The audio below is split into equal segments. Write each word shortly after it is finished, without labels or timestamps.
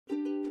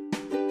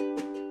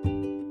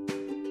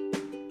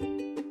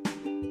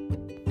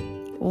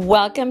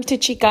Welcome to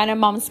Chicana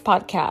Moms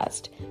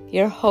Podcast.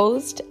 Your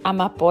host,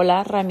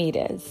 Amapola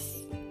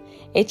Ramirez.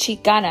 A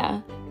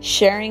Chicana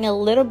sharing a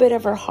little bit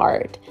of her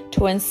heart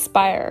to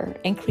inspire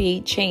and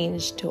create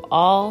change to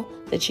all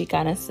the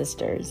Chicana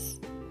sisters.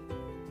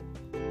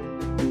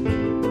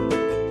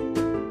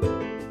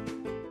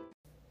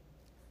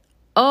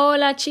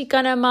 Hola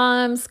Chicana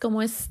Moms,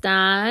 ¿cómo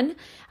están?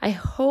 I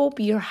hope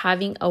you're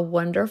having a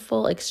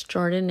wonderful,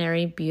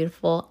 extraordinary,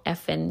 beautiful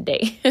effing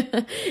day.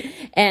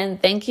 And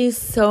thank you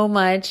so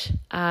much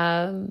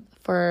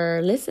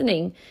for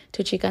listening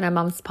to Chicana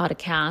Moms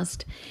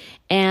Podcast.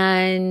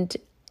 And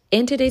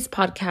in today's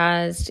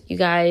podcast, you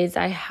guys,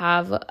 I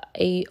have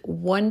a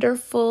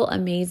wonderful,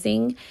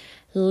 amazing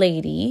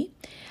lady.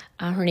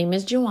 Her name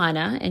is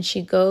Joanna, and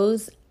she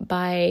goes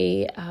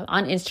by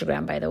on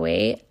Instagram, by the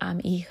way,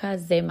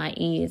 Hijas de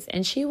Maíz,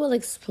 and she will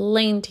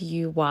explain to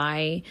you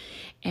why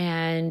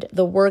and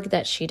the work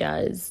that she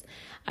does.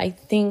 I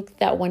think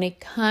that when it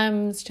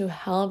comes to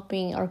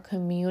helping our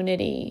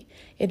community,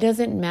 it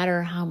doesn't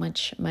matter how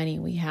much money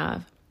we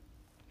have.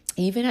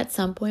 Even at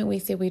some point, we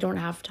say we don't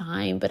have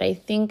time, but I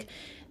think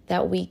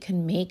that we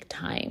can make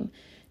time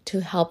to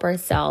help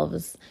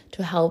ourselves,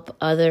 to help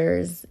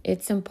others.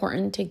 It's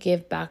important to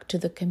give back to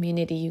the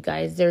community, you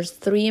guys. There's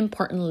 3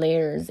 important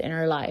layers in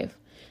our life.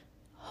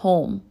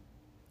 Home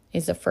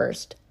is the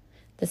first.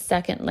 The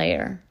second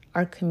layer,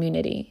 our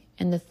community.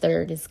 And the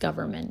third is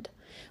government.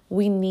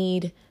 We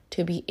need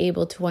to be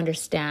able to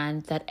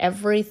understand that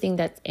everything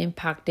that's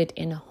impacted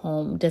in a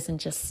home doesn't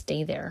just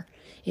stay there.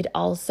 It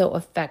also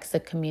affects the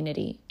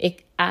community.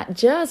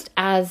 Just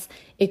as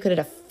it could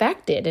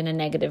affect it in a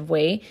negative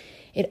way,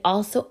 it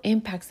also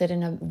impacts it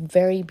in a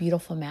very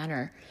beautiful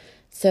manner.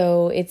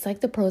 So it's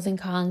like the pros and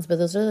cons, but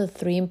those are the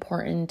 3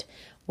 important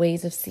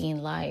ways of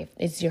seeing life.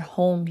 It's your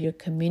home, your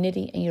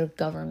community, and your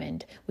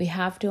government. We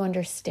have to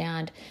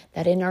understand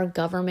that in our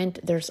government,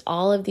 there's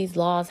all of these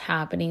laws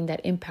happening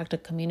that impact a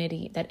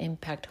community, that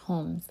impact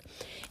homes.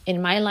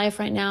 In my life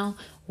right now,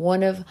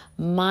 one of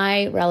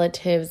my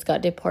relatives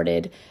got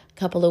deported a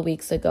couple of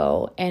weeks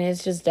ago, and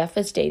it's just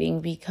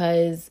devastating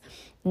because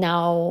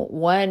now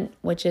one,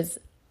 which is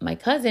my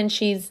cousin,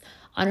 she's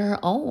on her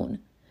own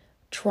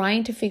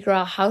trying to figure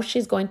out how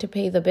she's going to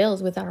pay the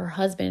bills without her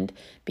husband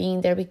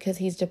being there because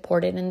he's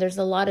deported. And there's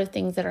a lot of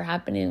things that are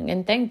happening.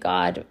 And thank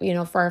God,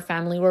 for our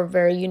family, we're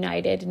very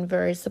united and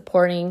very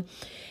supporting.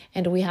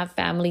 And we have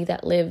family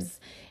that lives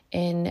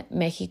in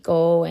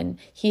Mexico, and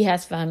he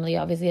has family,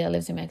 obviously, that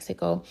lives in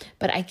Mexico.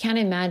 But I can't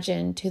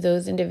imagine to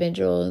those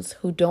individuals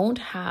who don't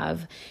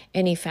have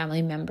any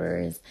family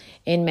members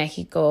in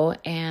Mexico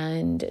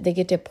and they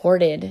get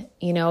deported.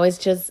 It's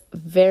just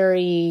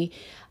very,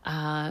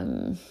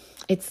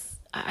 it's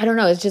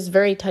just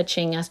very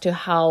touching as to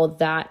how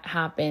that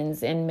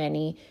happens in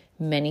many,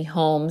 many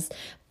homes.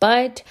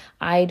 But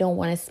I don't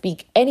want to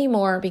speak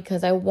anymore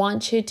because I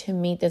want you to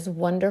meet this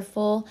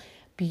wonderful,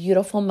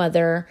 beautiful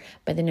mother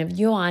by the name of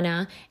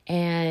Joanna.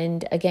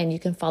 And again, you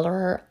can follow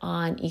her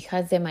on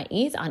Hijas de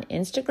Maíz on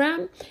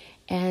Instagram.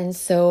 And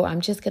so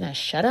I'm just going to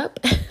shut up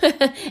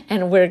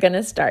and we're going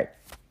to start.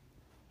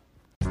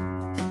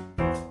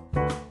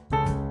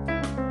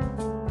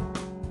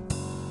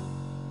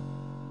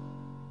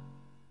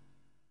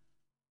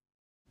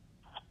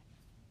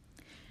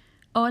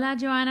 Hola,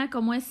 Joanna,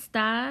 ¿cómo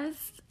estás?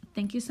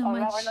 Thank you so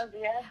much. Buenos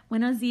días.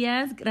 Buenos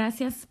días.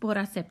 Gracias por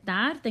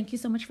aceptar. Thank you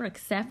so much for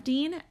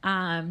accepting.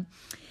 And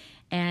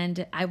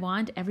I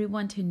want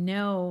everyone to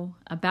know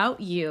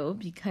about you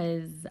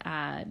because,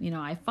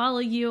 I follow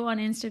you on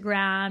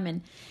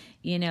Instagram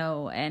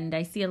and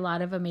I see a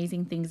lot of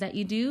amazing things that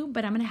you do.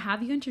 But I'm going to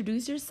have you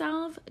introduce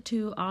yourself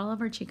to all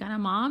of our Chicana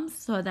moms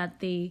so that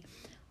they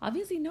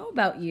obviously know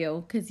about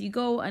you because you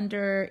go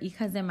under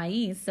Hijas de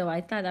Maíz. So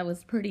I thought that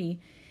was pretty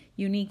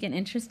unique and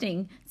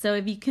interesting. So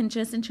if you can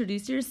just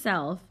introduce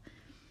yourself.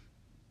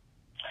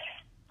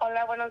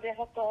 Hola, buenos días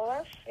a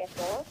todas y a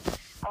todos.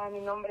 Mi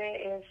nombre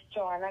es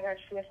Joanna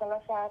García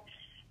Salazar.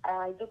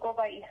 I do go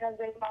by Hijas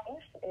del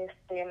Maíz.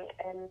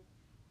 And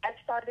I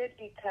started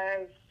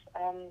because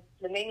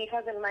the name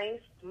Hijas del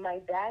Maíz, my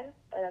dad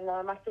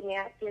nada más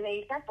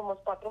tiene hijas, somos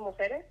 4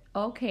 mujeres.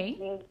 Okay.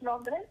 Mi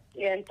nombre.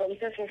 Y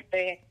entonces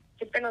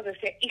siempre nos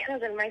decía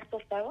Hijas del Maíz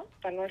tostado,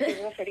 para no decir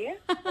grosería.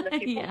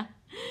 Yeah.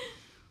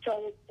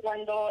 So,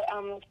 cuando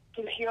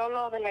surgió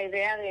lo de la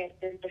idea de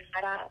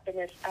empezar a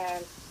tener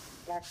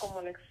como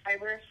el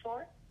cyber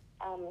store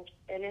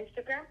en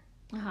Instagram,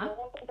 no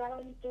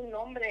encontrábamos un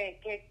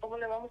nombre, cómo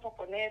le vamos a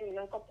poner, y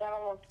no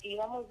encontrábamos.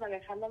 Íbamos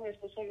manejando a mi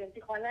esposo y yo en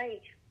Tijuana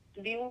y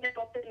vi un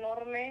decote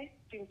enorme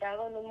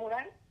pintado en un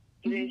mural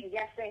y le dije,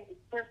 ya sé, it's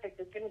perfect,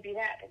 it's going to be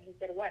that. And he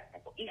said, what? I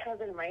go, Hijas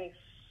del Maíz.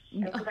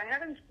 Because I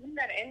haven't seen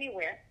that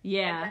anywhere.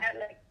 Yeah.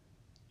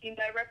 And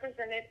I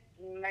represented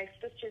my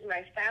sisters,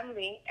 my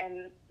family,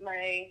 and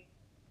my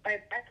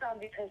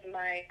background because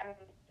my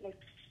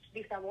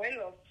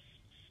bisabuelos,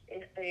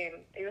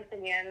 ellos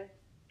tenían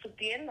su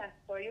tienda,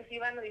 o ellos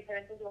iban a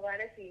diferentes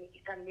lugares y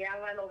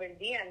cambiaban o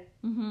vendían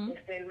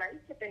el maíz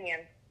que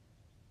tenían.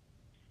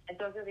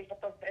 Entonces dije,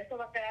 pues esto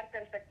va a quedar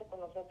perfecto con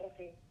nosotros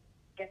y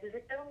que así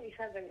se quedan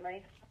hijas del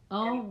maíz.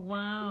 Oh,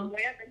 wow.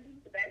 Voy a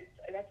events,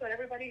 that's what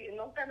everybody,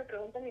 nunca me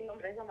preguntan mi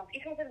nombre, es nada más,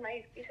 hijas del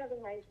maíz, hijas del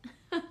maíz.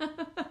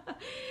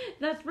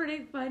 That's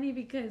pretty funny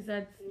because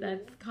that's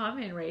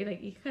common, right?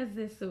 Like hijas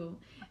de su,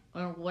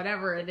 or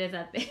whatever it is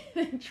that they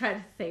try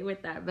to say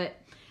with that. But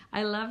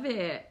I love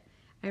it.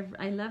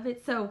 I love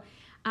it. So,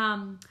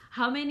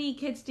 how many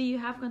kids do you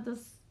have?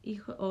 ¿Cuántos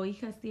hijos o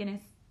hijas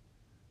tienes?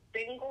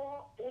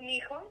 Tengo un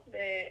hijo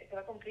que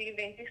va a cumplir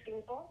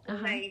 25,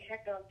 una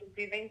hija que va a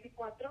cumplir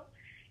 24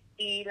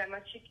 y la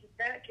más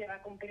chiquita que va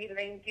a cumplir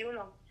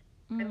 21.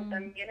 Pero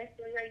también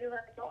estoy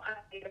ayudando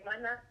a mi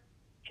hermana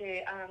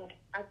que a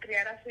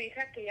criar a su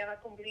hija que ya va a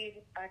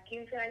cumplir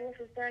 15 años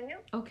este año.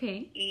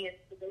 Okay. Y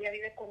ella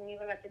vive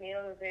conmigo, la he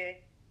tenido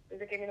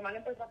desde que mi hermana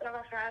empezó a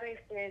trabajar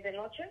de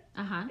noche.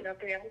 Pero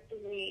queríamos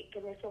que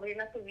mi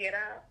sobrina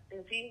tuviera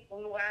en sí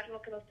un lugar, no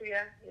que no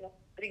estuviera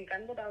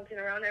brincando, bouncing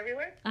around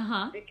everywhere.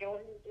 De que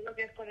unos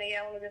días con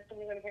ella, unos días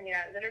conmigo. Le dije,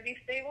 mira, let her be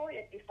stable, y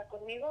aquí está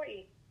conmigo,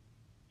 y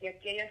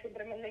aquí ella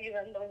siempre me anda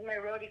ayudando, es my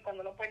road, y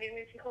cuando no pueden ir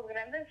mis hijos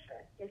grandes,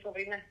 mi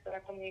sobrina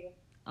estará conmigo.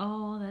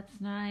 Oh, that's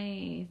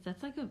nice.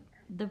 That's like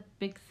the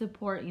big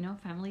support,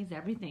 family's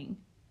everything,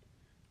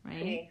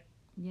 right? Sí.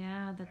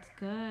 Yeah, that's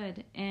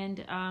good.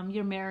 And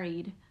you're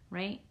married,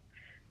 right?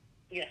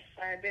 Yes,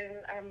 I've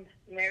been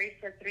married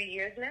for 3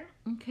 years now.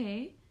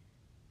 Okay.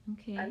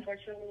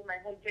 Unfortunately, my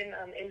husband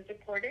is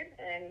deported,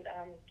 and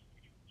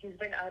he's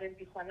been out in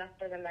Tijuana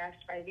for the last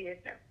 5 years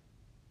now.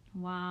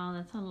 Wow,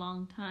 that's a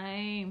long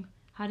time.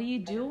 How do you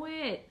do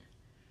it?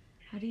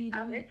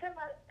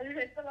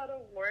 It's a lot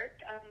of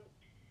work.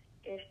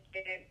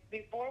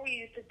 Before we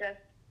used to just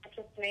catch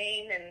a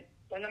plane, and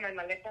one of my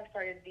maletas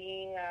started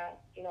being,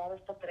 all the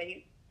stuff that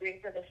I bring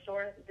for the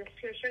store, the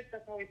shirts,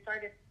 that's how we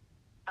started.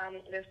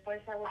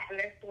 Después I was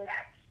blessed with,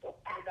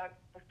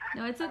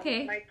 no, it's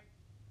okay.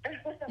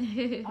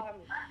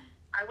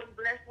 I was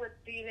blessed with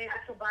being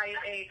able to buy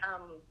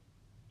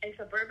a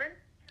Suburban,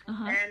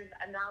 and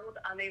now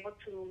I'm able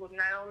to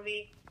not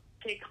only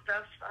take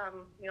stuff,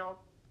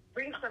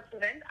 bring stuff to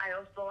them. I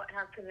also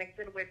have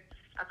connected with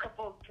a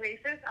couple of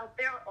places out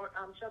there, or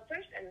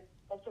shelters, and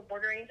also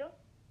Border Angels.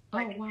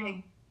 I can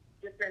take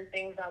different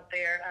things out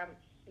there.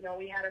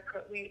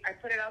 I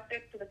put it out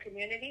there to the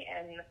community,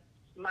 and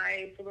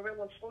my Suburban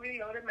was fully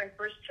loaded. My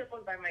first trip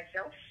was by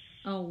myself.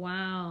 Oh,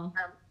 wow.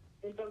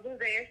 Entonces,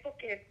 de esto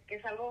que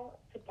es algo,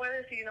 se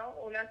puede decir, ¿no?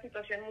 Una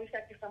situación muy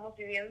fea que estamos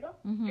viviendo,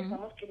 que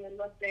estamos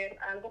queriendo hacer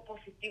algo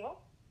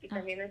positivo y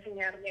también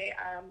enseñarle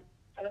a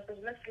las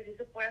personas que sí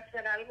se puede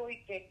hacer algo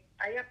y que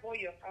hay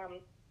apoyo.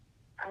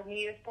 A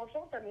mi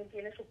esposo también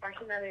tiene su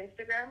página de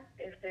Instagram,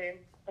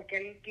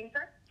 Raquel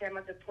Quinta, se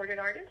llama Deported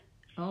Artist.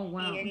 Oh,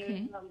 wow, y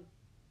él,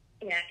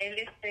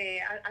 él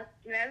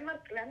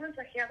le han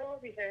mensajeado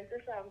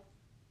diferentes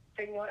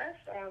señoras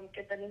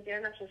que también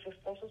tienen a sus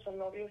esposos o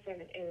novios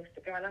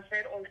que van a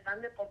ser o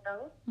están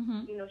deportados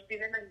y nos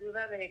piden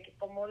ayuda de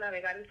cómo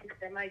navegar el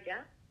sistema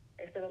allá,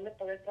 dónde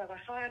poder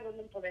trabajar,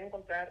 dónde poder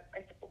encontrar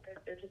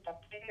sus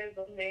papeles,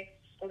 dónde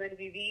poder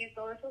vivir,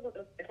 todo eso.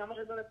 Nosotros estamos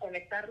tratando de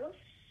conectarlos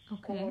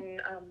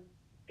con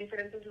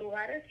diferentes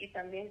lugares y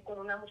también con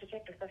una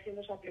muchacha que está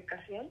haciendo su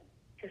aplicación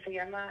que se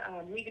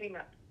llama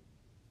Migrimap,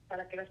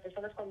 para que las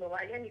personas cuando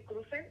vayan y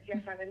crucen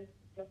ya saben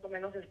más o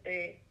menos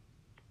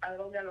a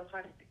dónde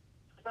alojarse.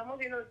 Estamos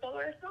viendo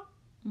todo esto,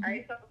 ahí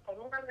estamos con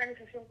una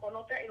organización, con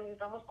otra, y nos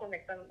estamos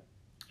conectando.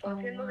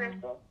 Haciendo de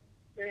esto,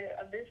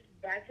 this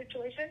bad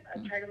situation, I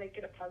try to make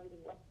it a positive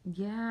one.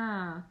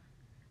 Yeah.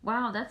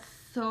 Wow, that's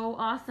so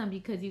awesome,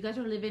 because you guys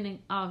are living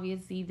in,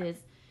 obviously, this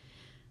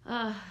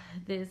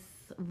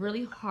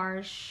really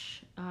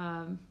harsh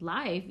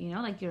life,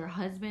 like your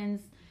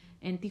husband's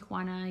in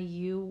Tijuana.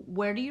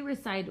 Where do you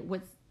reside?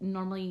 What's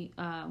normally,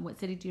 what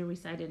city do you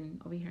reside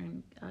in over here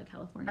in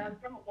California? I'm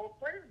from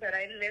Oakland, but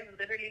I live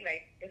literally,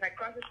 if I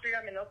cross the street,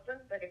 I'm in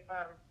Oakland, but if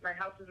my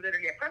house is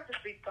literally across the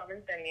street, so I'm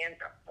in San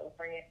Leandro,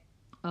 California.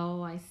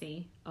 Oh, I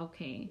see.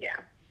 Okay.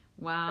 Yeah.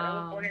 Wow. But I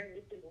was born in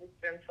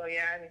Houston, so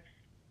yeah,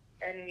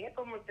 and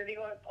como te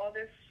digo, all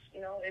this,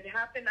 it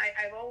happened.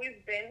 I've always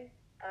been,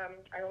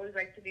 I always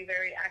like to be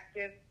very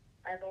active.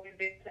 I've always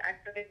been to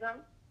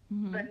activism.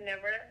 But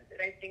never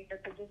did I think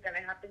that this was going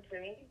to happen to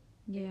me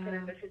because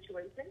of the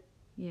situation.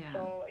 Yeah.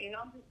 So,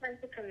 I'm just trying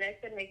to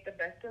connect and make the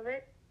best of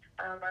it.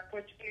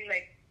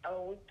 Unfortunately,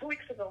 2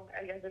 weeks ago,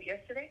 I guess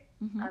yesterday,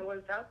 I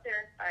was out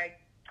there. I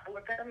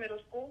work at a middle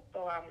school,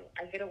 so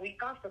I get a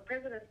week off for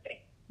President's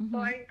Day. So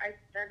I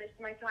missed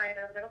my time.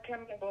 I was like, okay,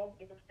 I'm going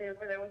to go stay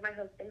over there with my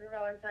husband for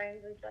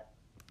Valentine's and stuff.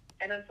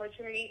 And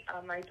unfortunately,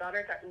 my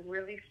daughter got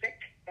really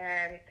sick,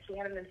 and she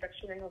had an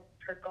infection in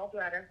her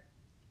gallbladder,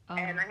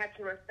 and I had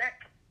to rush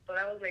back. So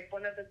that was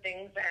one of the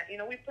things that,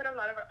 we put a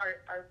lot of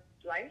our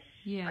life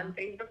on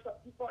Facebook for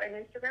people and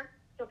Instagram,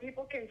 so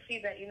people can see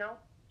that,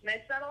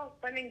 it's not all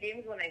fun and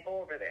games when I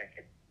go over there.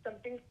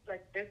 Something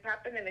like this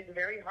happened, and it's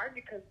very hard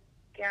because,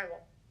 ¿qué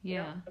hago?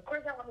 Yeah. Of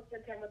course I want to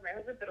spend time with my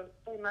husband, pero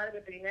soy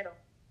madre primero.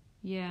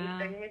 Yeah.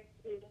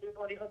 Y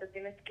dijo, te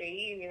tienes que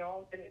ir,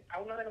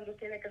 a uno de los dos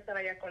tiene que estar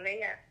allá con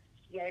ella,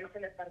 y a él se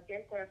le partió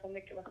el corazón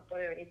de que vas a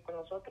poder venir con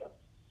nosotros.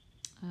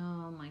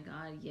 Oh my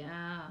God,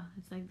 yeah.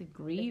 It's like the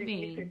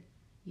grieving.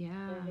 Yeah.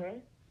 Mm-hmm.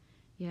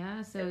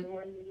 Yeah, so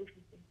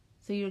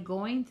you're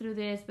going through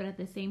this, but at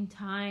the same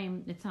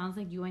time, it sounds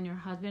like you and your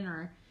husband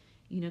are,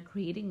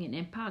 creating an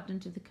impact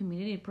into the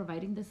community,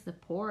 providing the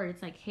support.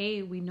 It's like,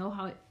 hey, we know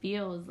how it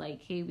feels.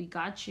 Like, hey, we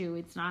got you.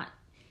 It's not,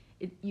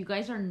 you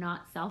guys are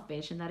not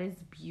selfish, and that is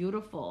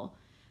beautiful,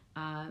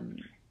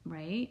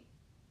 right?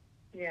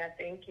 Yeah,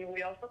 thank you.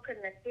 We also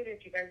connected,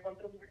 if you guys go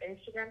through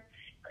Instagram,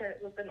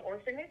 with an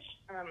orphanage.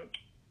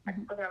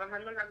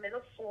 Trabajando en la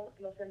middle school,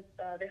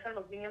 dejan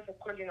los niños, of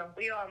course,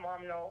 we all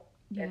mom know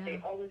that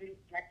they always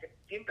like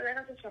siempre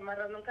dejan sus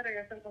chamarras, nunca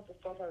regresan con sus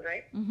cosas,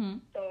 right? Mm-hmm.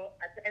 So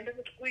at the end of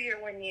the school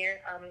year, one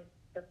year,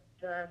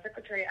 the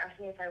secretary asked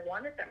me if I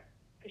wanted them,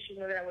 because she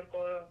knew that I would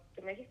go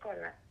to Mexico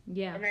and that.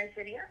 Yeah. And I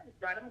said, yeah. I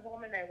brought them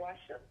home and I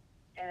washed them.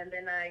 And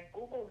then I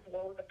Googled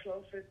what was the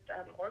closest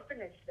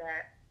orphanage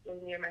that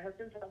was near my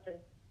husband's house. And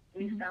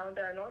we found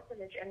an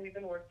orphanage, and we've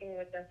been working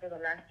with them for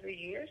the last 3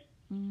 years.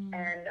 Mm-hmm.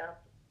 And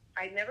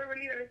I never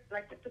really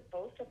liked to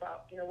post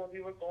about, what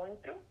we were going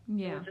through.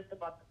 Yeah. It was just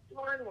about the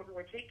tour, what we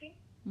were taking.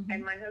 Mm-hmm.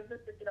 And my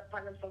husband took it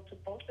upon himself to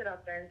post it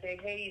out there and say,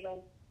 hey,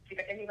 if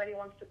anybody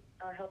wants to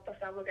help us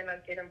out, we're going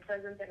to get them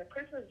presents and a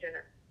Christmas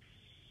dinner.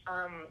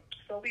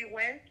 So we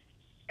went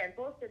and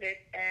posted it,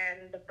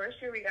 and the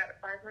first year we got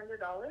 $500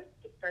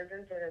 to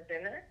presents and a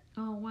dinner.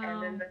 Oh, wow.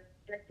 And then the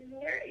second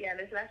year,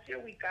 this last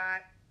year we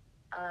got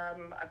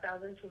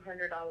 $1,200.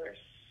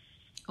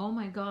 Oh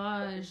my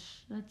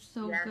gosh, that's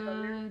so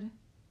good.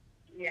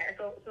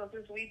 So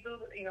since we do,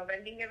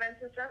 vending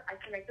events and stuff,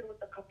 I connected with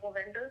a couple of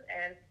vendors,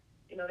 and,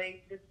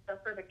 they did stuff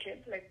for the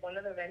kids. Like one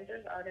of the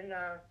vendors out in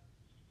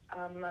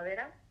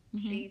Madera,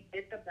 she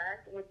did the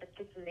bag with the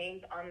kids'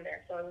 names on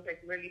there. So it was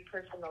like really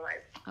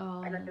personalized.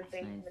 Oh, and at the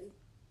same time,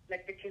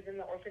 like the kids in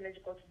the orphanage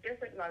go to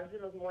different laws.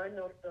 It was more in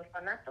the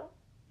orfanato.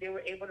 They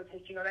were able to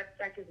take, that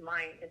sack is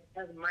mine. It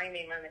has my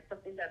name on it.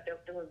 Something that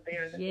was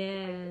theirs.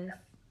 Yes.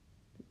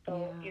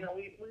 So, we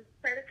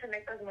try to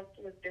connect as much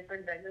with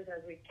different vendors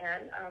as we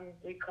can.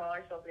 We call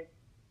ourselves,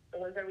 the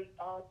ones that we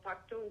all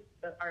talk to is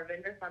our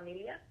vendor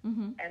familia.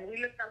 Mm-hmm. And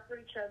we look out for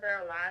each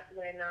other a lot.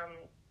 When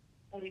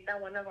Ahorita,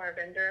 one of our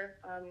vendor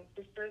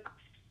sisters,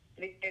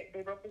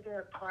 they broke into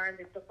her car and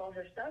they took all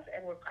her stuff,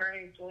 and we're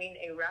currently doing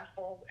a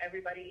raffle.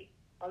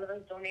 All of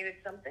us donated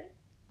something.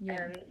 Yeah.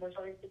 And we're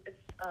selling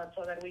tickets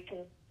so that we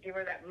can give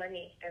her that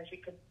money, and she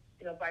could,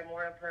 buy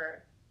more of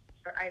her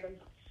items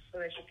so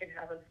that she can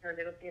have her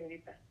little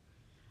tiendita.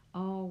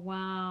 Oh,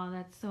 wow.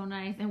 That's so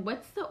nice. And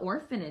what's the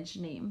orphanage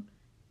name?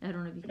 I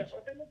don't know if you can. The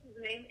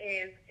orphanage's name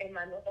is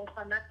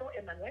Orfanato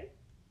Emanuel.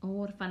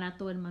 Oh,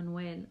 Orfanato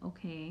Emanuel.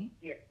 Okay.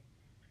 Yes.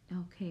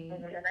 Okay.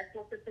 And I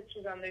posted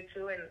pictures on there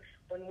too. And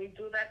when we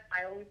do that,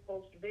 I always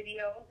post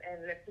videos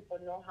and let people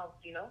know how,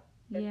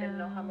 let them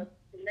know how much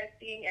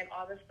collecting and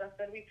all the stuff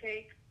that we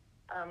take.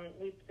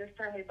 This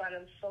time we bought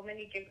them so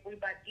many gifts. We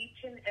bought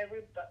each and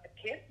every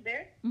kid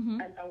there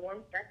and a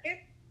warm jacket,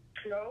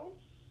 clothes,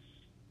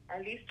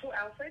 at least 2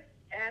 outfits,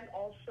 and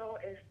also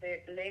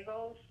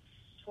Legos,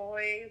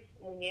 toys,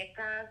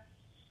 muñecas.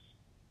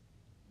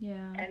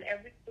 Yeah. And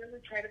every year we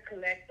try to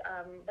collect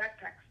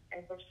backpacks.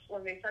 And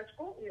when they start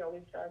school, we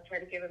always try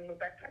to give them new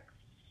backpacks.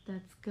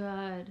 That's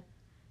good.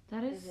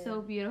 That is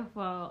so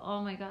beautiful.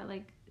 Oh my God,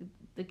 like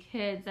the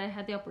kids, I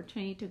had the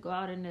opportunity to go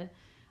out in the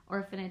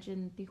orphanage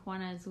in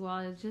Tijuana as well.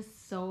 It's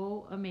just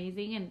so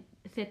amazing, and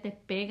se te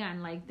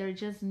pegan, like there's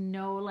just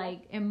no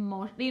like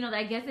emotion.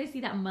 I guess I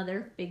see that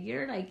mother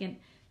figure like in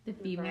the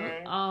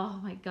female. Oh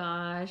my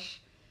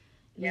gosh.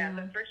 Yeah,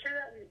 the first year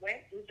that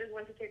we just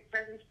went to take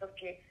presents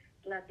porque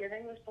la tía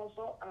de mi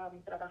esposo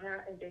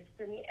trabaja en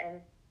Destiny, and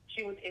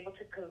she was able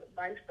to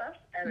buy stuff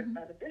at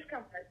a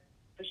discount price.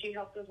 So she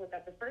helped us with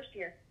that the first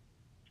year.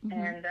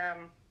 And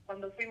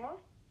cuando fuimos,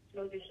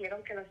 nos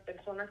dijeron que las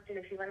personas que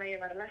les iban a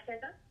llevar la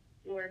cena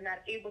were not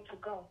able to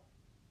go.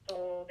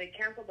 So they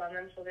canceled on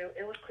them. So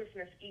it was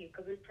Christmas Eve,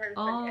 because we tried to spend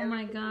Oh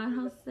my God,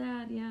 how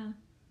sad, yeah.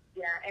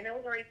 Yeah, and it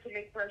was already too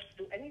late for us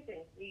to do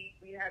anything. We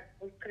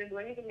couldn't do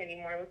anything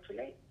anymore. It was too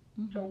late.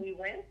 So we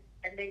went,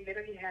 and they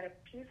literally had a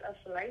piece of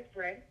sliced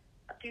bread,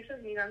 a piece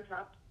of meat on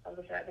top of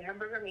the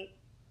hamburger meat,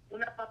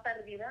 una papa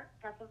hervida,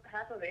 half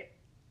of it,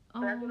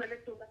 pedazo de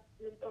lechuga,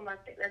 un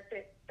tomate. That's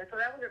it. And so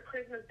that was our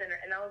Christmas dinner,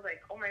 and I was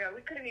like, oh my God,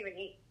 we couldn't even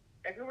eat.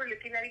 Like, we were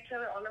looking at each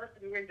other, all of us,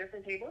 we were in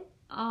different tables,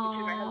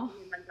 between my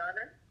husband and my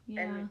daughter.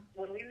 Yeah. And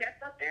when we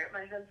left out there,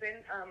 my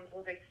husband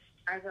was like,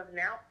 as of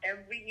now,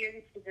 every year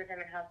these kids are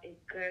going to have a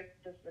good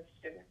Christmas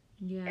dinner.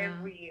 Yeah.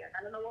 Every year.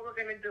 I don't know what we're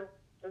going to do.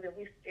 So if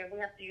we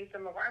have to use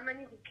some of our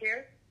money, who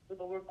cares?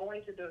 But we're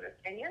going to do this.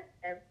 And yes,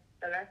 and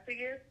the last 2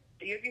 years,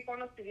 the year before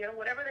nos pidieron,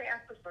 whatever they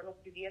asked us for, nos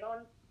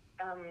pidieron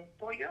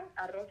pollo,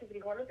 arroz y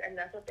frijoles, and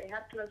that's what they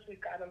had. Plus we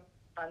got them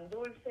pan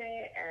dulce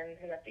and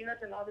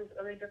gelatinas and all this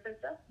other different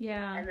stuff.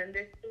 Yeah. And then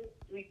this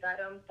we got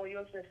them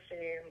pollos,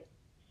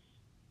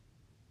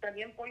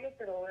 también pollos,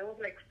 pero it was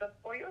like stuffed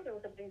pollos. It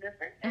was something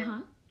different.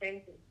 And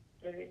same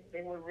thing.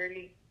 They were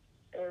really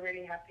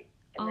happy.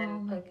 And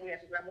then we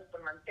had ramos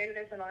con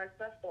manteles and all that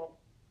stuff. So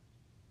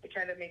we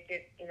try to make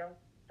it,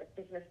 the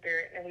Christmas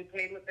spirit, and we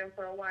played with them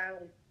for a while.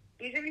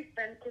 We usually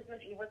spend Christmas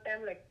Eve with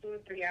them like 2 to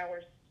 3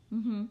 hours.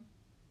 Mm-hmm.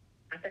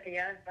 Hasta que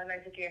ya van a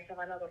decir que ya se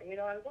van a dormir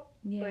o algo.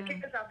 Yeah. So they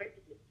kick us out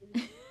basically.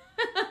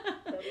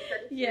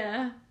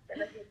 Yeah.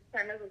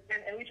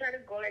 And we try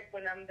to go, like,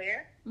 when I'm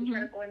there, we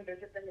try to go and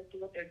visit them and see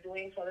what they're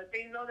doing so that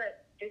they know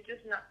that it's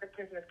just not for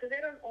Christmas. Because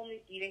they don't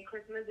only eat in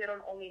Christmas. They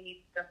don't only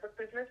need stuff for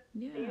Christmas.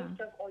 Yeah. They need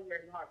stuff all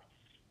year long.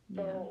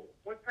 So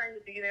we're trying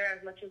to be there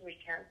as much as we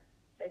can.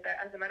 Like,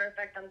 as a matter of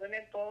fact, I'm going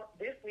to go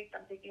this week.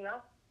 I'm taking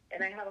off.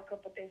 And I have a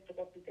couple things to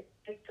go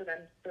take to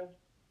them. So.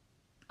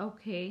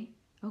 Okay.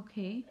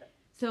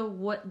 So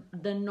what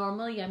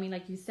normally, I mean,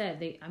 like you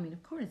said,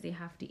 of course they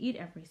have to eat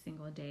every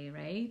single day,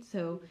 right?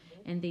 So,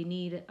 and they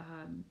need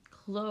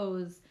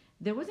clothes.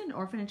 There was an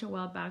orphanage a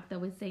while back that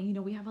was saying,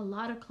 we have a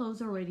lot of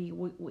clothes already.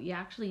 What you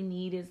actually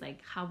need is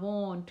like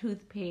jabón,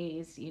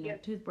 toothpaste,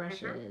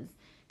 toothbrushes.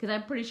 Because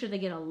I'm pretty sure they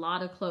get a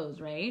lot of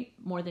clothes, right?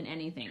 More than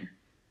anything.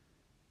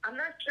 I'm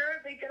not sure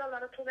if they get a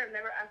lot of clothes. I've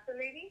never asked the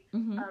lady.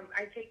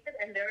 I take it,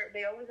 and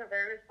they always are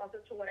very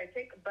responsive to what I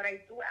take. But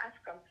I do ask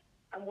them,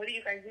 what do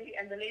you guys need?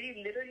 And the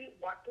lady literally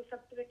walked us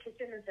up to the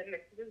kitchen and said,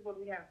 look, this is what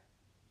we have.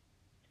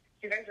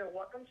 You guys are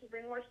welcome to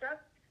bring more stuff.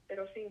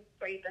 Pero sin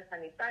toallitas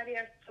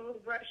sanitarias,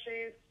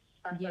 toothbrushes,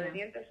 pasta de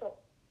dientes. So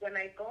when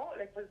I go,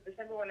 like for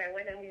December when I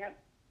went and we had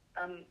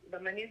the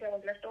menus that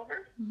was left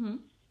over,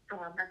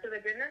 after the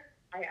dinner,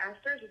 I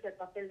asked her, she said,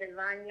 papel del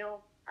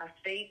baño,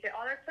 aceite,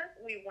 all that stuff.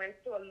 We went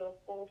to a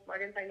local Smart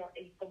 & Final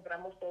y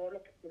compramos todo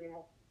lo que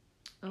pudimos.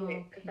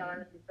 Que estaba en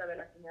la lista de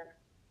la señora.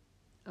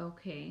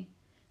 Okay.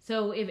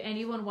 So if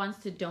anyone wants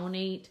to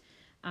donate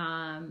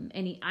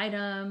any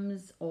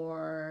items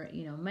or,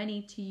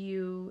 money to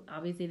you,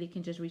 obviously they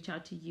can just reach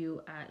out to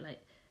you at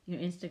like your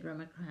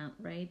Instagram account,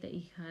 right? That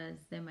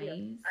Hijas de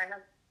Maíz. Yes,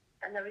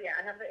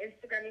 I have the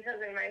Instagram Hijas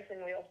de Maíz,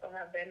 and we also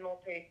have Venmo,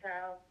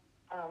 PayPal,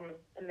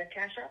 and the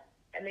Cash App.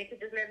 And they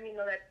could just let me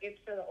know that it's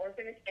for the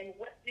orphanage. And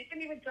what they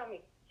can even tell me,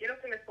 quiero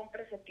que les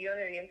compre cepillo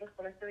de dientes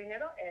con este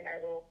dinero, and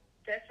I will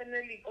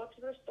definitely go to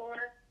the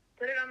store,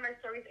 put it on my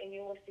stories, and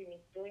you will see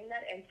me doing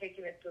that and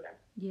taking it to them.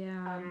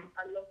 Yeah.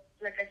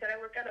 Like I said,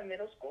 I work at a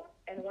middle school,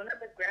 and one of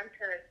the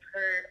grandparents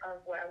heard of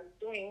what I was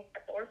doing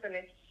at the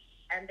orphanage,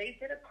 and they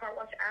did a car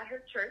wash at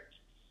her church,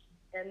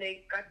 and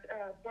they got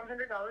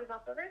 $400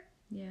 off of it,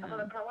 off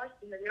of the car wash,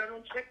 y me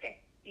dieron un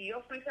cheque. Y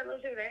yo fui, se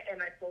los llevé, and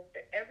I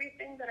posted.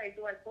 Everything that I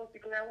do, I post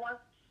because I want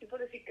people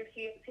to see que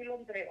sí lo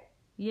entrego.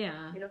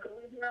 Yeah. Because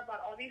we hear about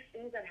all these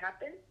things that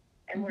happen,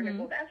 and we're like,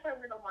 well, that's why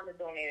we don't want to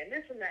donate, and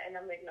this and that. And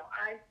I'm like, no,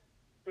 I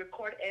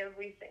record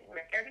everything.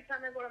 Like, every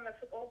time I go to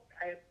Mexico,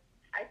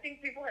 I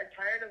think people are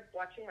tired of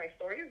watching my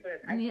stories,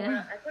 but I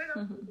put it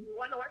on. You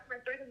want to watch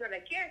my stories, and they're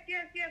like, yes.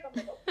 I'm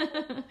like, oh,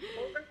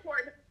 we'll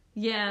record.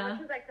 Yeah.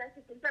 As much as I can,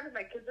 sometimes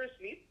my kids are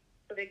asleep,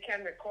 so they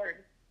can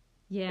record.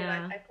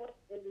 Yeah. So I post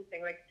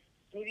everything. Like,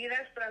 mi vida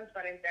es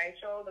transparente. I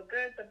show the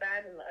good, the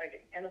bad, and the ugly.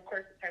 And of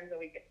course, the times that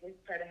we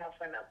try to have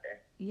fun out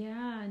there.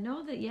 Yeah,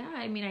 no,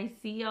 I mean, I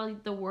see all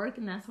the work,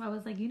 and that's why I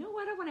was like, you know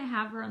what, I want to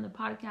have her on the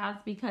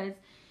podcast because,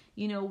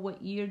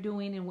 what you're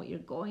doing and what you're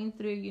going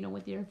through,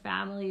 with your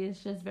family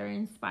is just very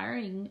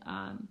inspiring.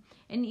 And,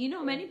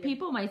 many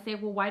people might say,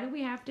 well, why do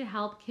we have to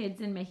help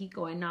kids in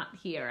Mexico and not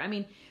here? I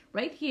mean,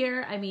 right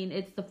here,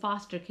 it's the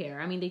foster care.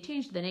 I mean, they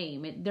changed the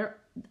name.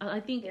 I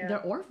think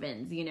they're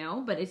orphans,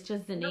 but it's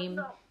just the name.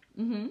 No.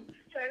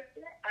 So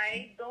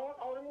I don't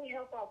only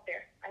help out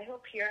there. I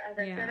help here. As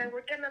I said, I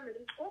work in a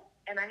middle school,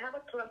 and I have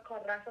a club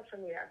called Raza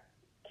Unida,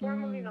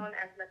 formerly known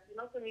as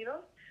Latinos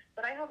Unidos.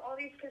 But I have all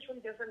these kids from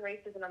different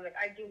races, and I'm like,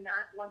 I do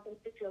not want them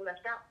to feel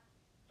left out.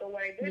 So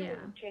what I did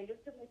was change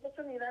it to Raza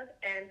Unidas,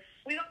 and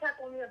we don't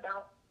talk only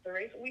about the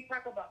race. We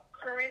talk about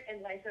current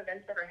and life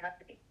events that are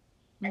happening.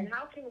 And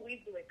how can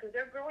we do it? Because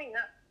they're growing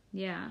up.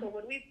 Yeah. So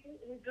what we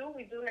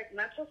do like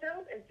nacho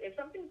sales. If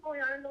something's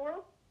going on in the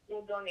world,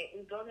 we'll donate.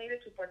 We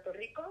donated to Puerto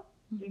Rico.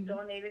 We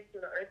donated to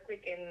the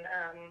earthquake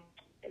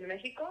in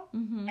Mexico.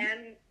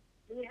 And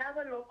we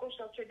have a local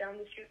shelter down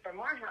the street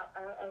from our house,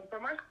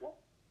 from our school.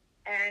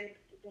 And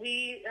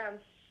we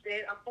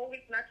did a whole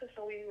week nacho,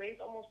 so we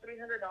raised almost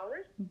 $300.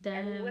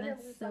 Damn,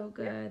 that's so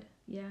good.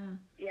 Yeah.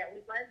 Yeah,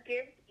 we buy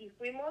gifts, y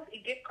fuimos,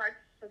 y gift cards,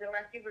 so they were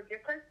asking for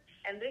gift cards.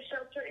 And this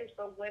shelter is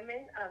for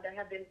women that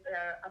have been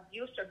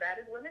abused or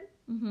battered women.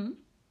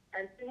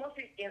 And fuimos,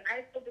 and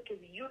I told the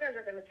kids, you guys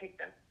are going to take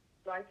them.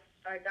 So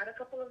I got a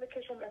couple of the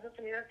kids from Raza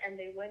Unidas, and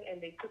they went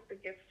and they took the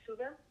gifts to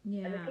them.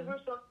 Yeah. And the kids were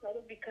so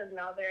excited because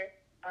now they're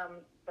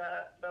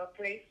the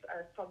place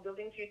called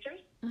Building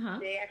Futures.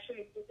 They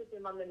actually put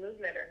them on the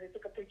newsletter. They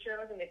took a picture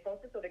of us and they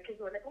posted, so the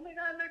kids were like, oh my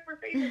God, look, we're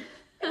famous.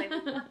 And I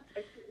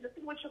said, look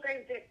at what you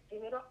guys did.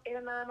 Primero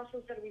era nada más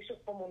un servicio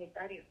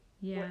comunitario.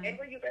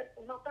 Wherever you guys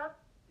can help out,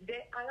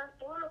 hagan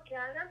todo lo que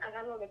hagan,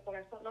 háganlo de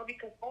corazón. No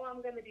because,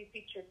 I'm going to be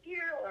featured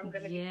here or I'm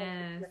going to be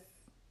posted.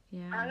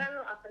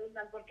 Háganlo,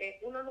 aprendan,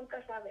 porque uno nunca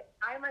sabe.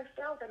 I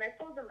myself, and I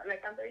told them,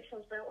 like, I'm very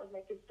transparent with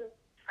my kids too.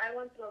 I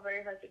went through a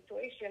very hard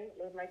situation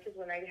with my kids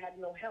when I had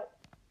no help.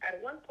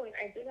 At one point,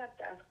 I did have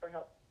to ask for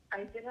help.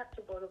 I did have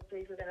to go to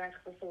places and ask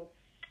for food.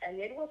 And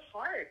it was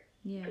hard.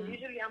 Yeah. Because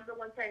usually I'm the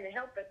one trying to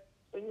help, but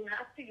when you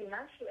have to, you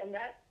have to. And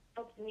that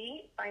helps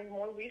me find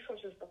more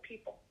resources for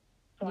people.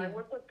 So I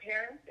work with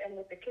parents and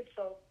with the kids.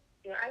 So,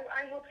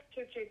 I help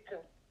kids here too.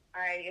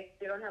 If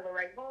they don't have a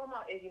ride home,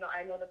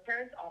 I know the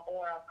parents,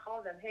 or I'll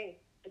call them, hey,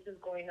 this is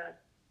going on.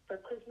 For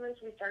Christmas,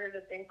 we started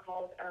a thing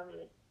called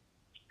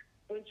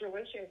Winter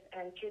Wishes,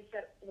 and kids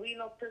that we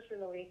know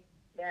personally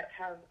that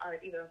are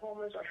either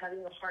homeless or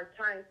having a hard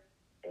time,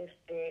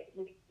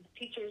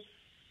 teachers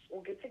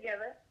will get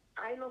together.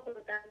 I know for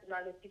that a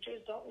lot of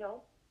teachers don't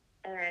know,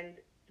 and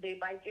they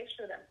buy gifts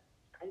for them.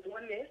 I do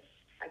a list.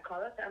 I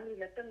call the family,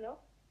 let them know,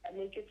 and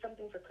they get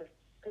something for Christmas.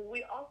 Because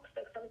we all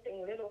expect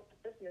something little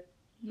for Christmas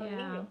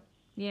from me.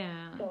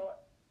 Yeah. So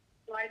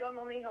I don't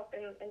only help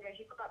in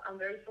Mexico. I'm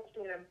very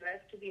fortunate and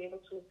blessed to be able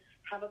to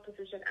have a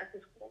position at the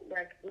school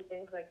where I can do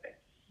things like this.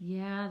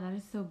 Yeah, that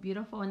is so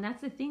beautiful. And that's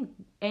the thing.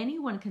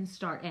 Anyone can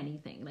start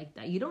anything like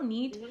that. You don't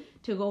need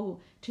to go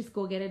to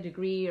school, get a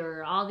degree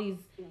or all these,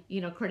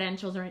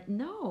 credentials.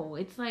 No,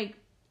 it's like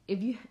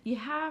if you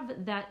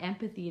have that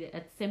empathy,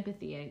 that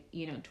sympathy,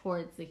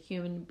 towards the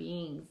human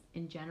beings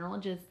in general,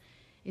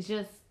 it's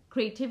just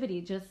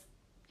creativity. Just,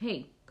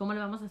 hey, ¿cómo le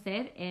vamos a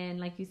hacer? And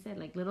like you said,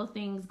 like little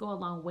things go a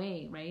long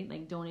way, right?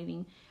 Like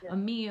donating a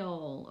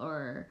meal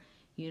or,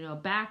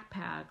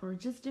 backpack or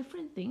just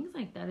different things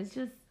like that.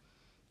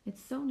 It's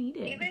so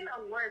needed. Even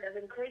a word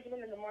of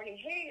encouragement in the morning.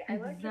 Hey, I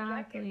like your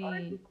jacket. Oh,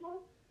 that's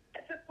cool.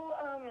 That's a cool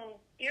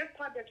ear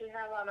pod that you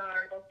have on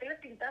our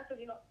pintas.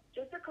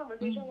 Just a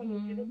conversation when you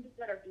see the kids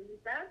that are doing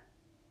that,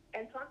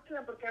 and talk to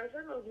them, porque a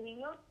veces los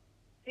niños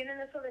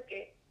tienen eso de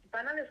que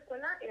van a la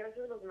escuela y a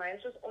veces los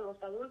maestros o los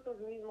adultos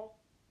mismos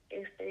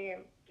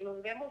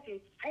los vemos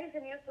y, ay, ese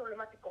niño es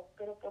problemático,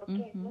 pero ¿por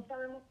qué? No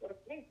sabemos por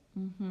qué.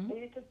 We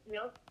need to,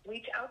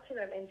 reach out to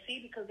them and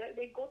see, because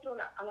they go through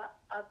a lot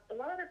of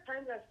the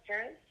times as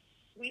parents,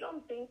 we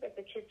don't think that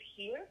the kids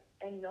hear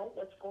and know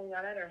what's going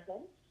on at our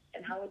home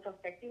and how it's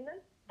affecting them,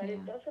 but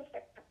it does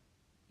affect them.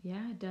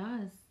 Yeah, it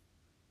does.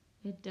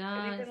 It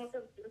does.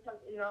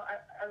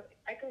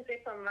 I can say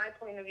from my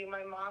point of view,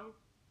 my mom,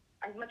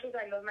 as much as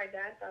I love my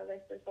dad,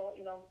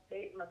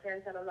 my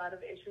parents had a lot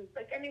of issues.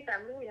 Like any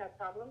family, we have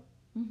problems.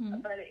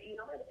 But, it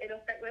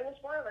was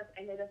four of us,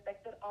 and it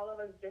affected all of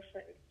us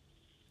differently.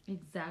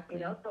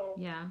 Exactly. So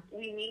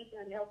we need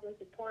help and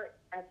support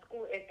at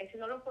school. And si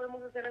no lo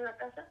podemos hacer en la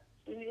casa,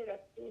 we need it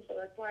at school. So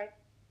that's why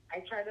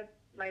I try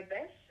my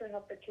best to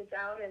help the kids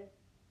out. And,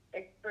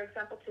 like, for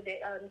example,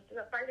 today, this is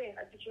a Friday,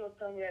 a teacher was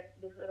telling me that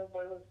this little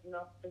boy was,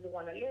 doesn't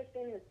want to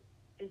listen,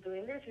 he's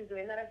doing this, he's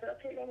doing that. I said,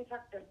 okay, let me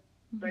talk to him.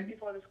 Right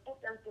before the school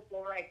dance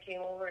before I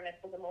came over and I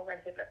pulled him over and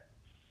said, look,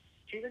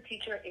 she's a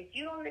teacher. If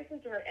you don't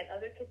listen to her and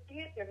other kids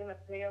see it, they're going to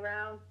play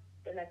around.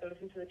 They're not going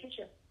to listen to the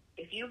teacher.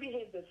 If you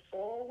behave this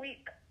whole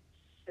week,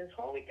 and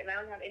I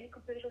don't have any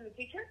complaints from the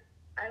teacher,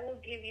 I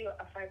will give you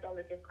a $5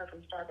 gift card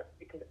from Starbucks,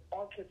 because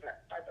all kids are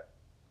at Starbucks.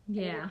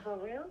 Yeah. For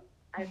real?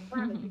 I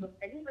promise.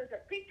 And he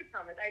said, pinche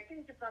promise. I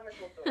pinche promise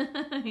will do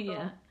it.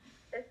 Yeah.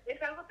 So,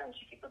 es algo tan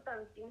chiquito,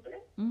 tan simple.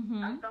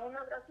 Hasta un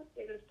abrazo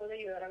que les puede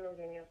ayudar a los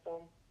niños.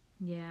 So,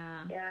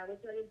 yeah, we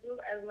try to do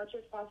as much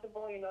as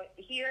possible,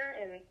 here,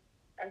 and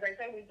as I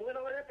said, we do it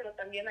over there, pero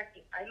también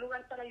aquí. Hay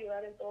lugar para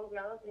ayudar en todos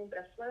lados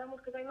mientras podamos,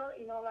 because I know,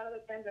 a lot of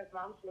the times as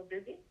moms, we're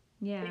busy.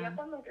 Yeah. So ya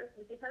cuando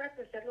empiezan a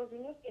crecer los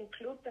niños,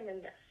 include them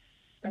in there.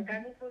 Like,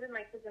 I've included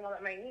my kids and all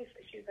that. My niece,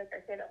 she's, like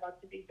I said,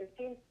 about to be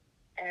 15,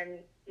 and,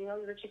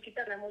 the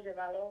chiquita la hemos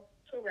llevado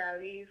to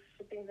rallies,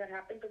 to things that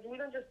happen, because we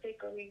don't just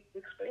take her, we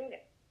explain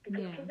it.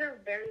 Because kids are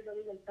very,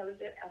 very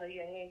intelligent at a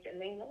young age,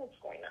 and they know what's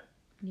going on.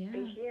 Yeah.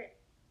 They hear it.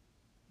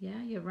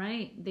 Yeah, you're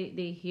right.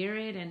 They hear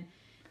it and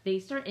they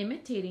start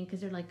imitating, because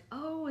they're like,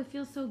 oh, it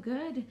feels so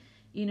good,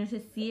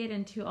 to see it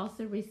and to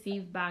also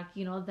receive back,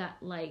 that,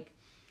 like,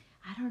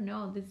 I don't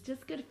know, this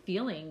just good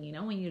feeling,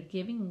 when you're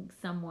giving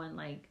someone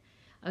like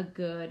a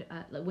good,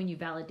 when you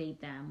validate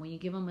them, when you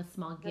give them a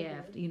small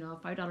gift, a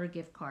 $5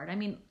 gift card. I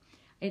mean,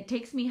 it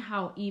takes me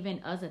how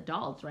even us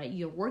adults, right?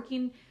 You're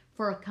working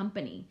for a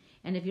company,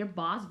 and if your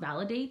boss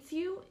validates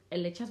you,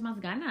 le echas más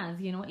ganas,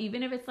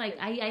 even if it's like,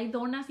 hay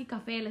donas y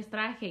café les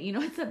traje,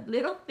 it's a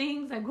little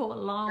things that go a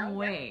long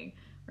way,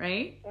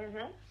 right?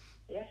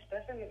 Yes,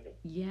 definitely.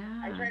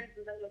 Yeah. I try to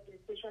do that with the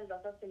Christian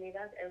Razas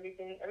Unidas, every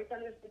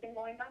time there's something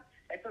going on.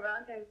 Like, for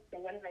Valentine's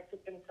Day, when I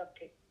took them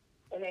cupcakes.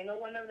 And I know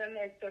one of them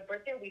is their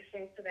birthday, we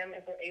sing to them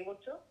if we're able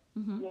to.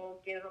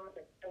 We'll give them,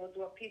 we'll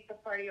do a pizza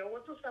party, or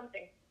we'll do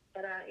something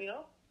para,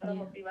 para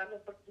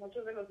motivarlos, porque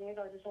muchos de los niños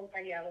a veces son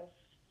callados.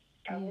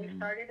 We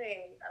started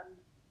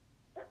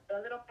a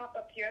little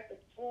pop-up here at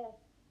the school,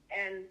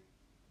 and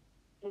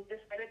we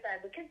decided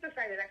the kids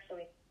decided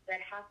actually that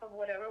half of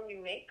whatever we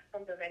make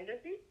from the vendor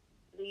fee,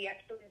 we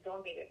actually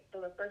donated.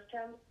 So the first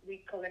time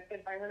we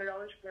collected $500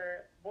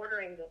 for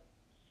bordering them.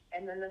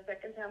 And then the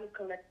second time we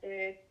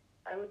collected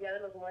Algo Día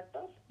de los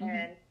Muertos,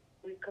 and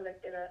we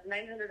collected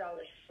 $900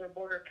 for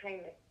border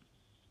kindness.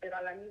 Pero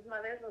a la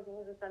misma vez los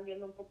niños están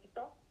viendo un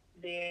poquito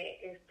de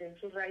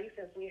sus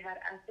raíces. We had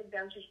acid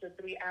dancers for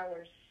 3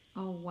 hours.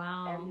 Oh,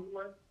 wow. And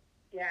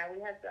Yeah,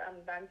 we had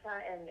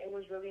danza, and it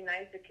was really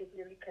nice. The kids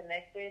really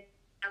connected.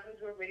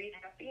 Families were really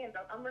happy, and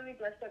I'm really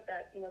blessed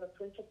that the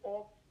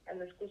principal and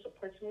the school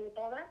supports me with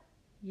all that.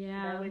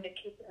 Yeah. That way the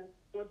kids,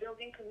 we're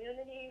building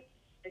community.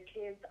 The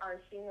kids are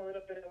seeing a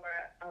little bit of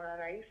our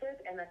raíces,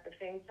 and at the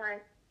same time,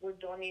 we're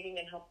donating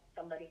and helping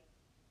somebody.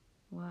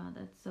 Wow,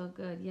 that's so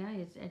good. Yeah,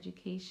 it's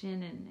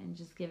education and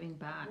just giving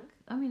back.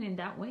 I mean, in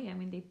that way, I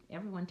mean,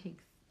 everyone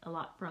takes a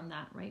lot from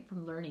that, right?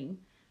 From learning,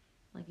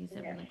 like you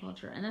said, from the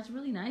culture. And that's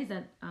really nice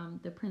that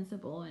the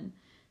principal and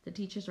the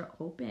teachers are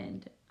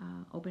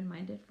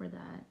open-minded for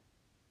that.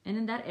 And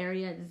in that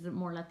area, is it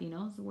more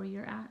Latinos where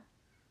you're at?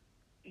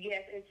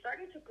 Yes, it's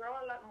starting to grow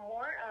a lot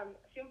more.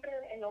 Siempre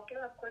en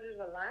Oakland, of course, there's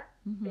a lot,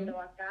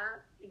 pero acá,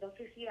 no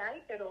sé si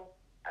hay, pero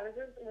a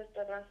veces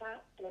nuestra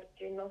raza,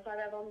 porque no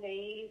sabe a dónde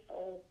ir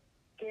o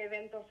qué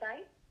eventos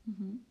hay,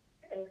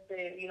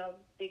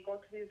 they go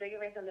to these big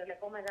events and they're like,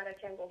 oh my God, I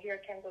can't go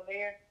here, I can't go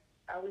there.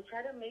 We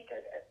try to make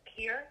it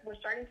here. We're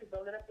starting to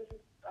build it up. This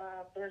is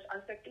there's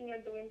our second year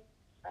doing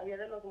Dia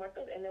de los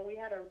Muertos, and then we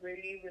had a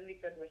really,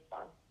 really good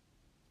response.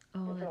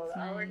 Oh, so that's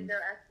nice. Already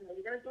they're asking, are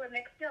you going to do it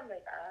next year? I'm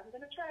like, I'm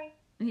going to try.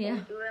 Yeah.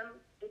 We do them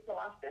so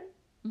often,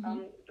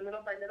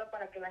 little by little,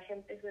 para que la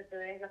gente se esté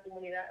en la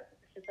comunidad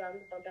se esté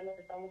dando cuenta de lo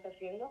que estamos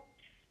haciendo.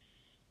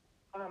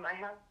 I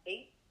have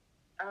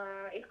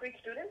eighth grade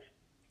students,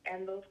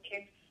 and those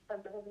kids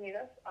from Estados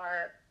Unidos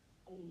are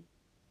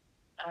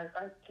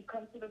to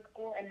come to the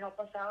school and help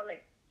us out,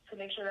 like to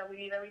make sure that we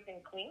leave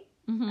everything clean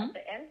at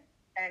the end.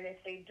 And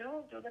if they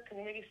do the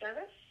community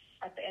service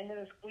at the end of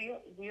the school year,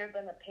 we are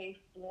going to pay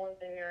for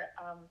their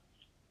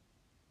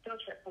field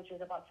trip, which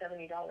is about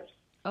 $70.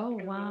 Oh,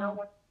 because wow. We know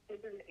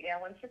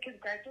once the kids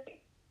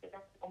graduate, they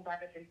have to comprar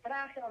el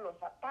traje, los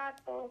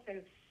zapatos,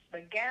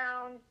 the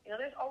gown.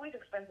 There's always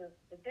expenses.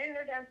 The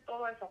dinner, dance,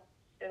 todo eso.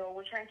 So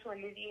we're trying to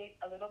alleviate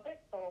a little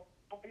bit. So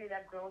hopefully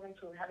that grows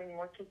into having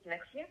more kids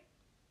next year.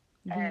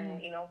 Yeah.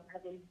 And,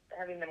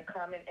 having them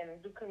come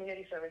and do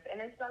community service.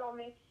 And it's not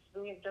only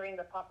doing it during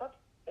the pop-up,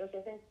 there's a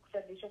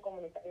servicio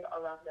comunitario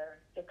around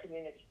the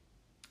community.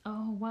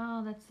 Oh,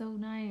 wow, that's so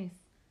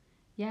nice.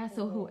 Yeah,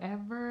 so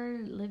whoever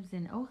lives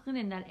in Oakland,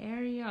 in that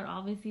area, or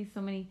obviously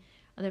so many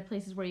other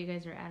places where you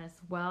guys are at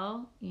as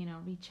well,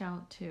 reach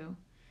out to,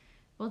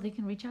 they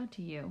can reach out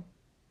to you.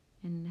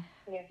 And,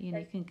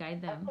 you can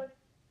guide them. Of course.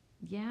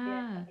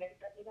 Yeah.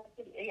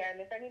 Yeah,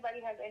 and if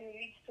anybody has any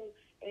leads to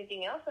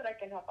anything else that I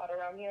can help out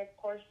around here, of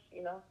course,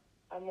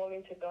 I'm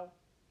willing to go.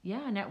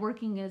 Yeah,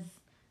 networking is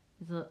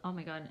oh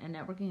my God, and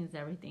networking is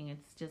everything.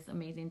 It's just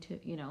amazing to,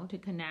 to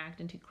connect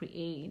and to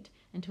create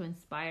and to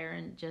inspire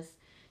and just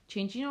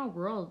changing our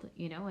world,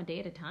 a day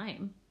at a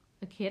time,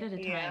 a kid at a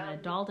time, an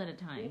adult at a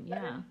time.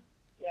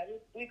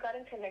 We've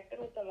gotten connected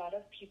with a lot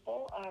of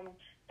people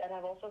that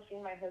have also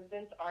seen my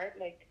husband's art.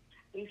 Like,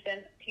 we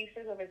sent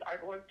pieces of his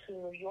artwork to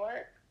New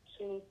York,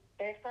 to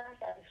Texas,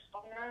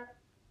 Arizona,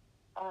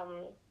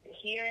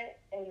 here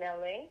in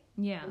LA.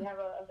 Yeah. We have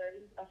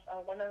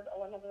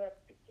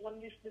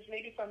this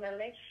lady from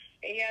LA.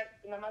 Ella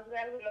nada más ve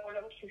algo y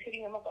luego she's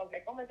hitting him up. I was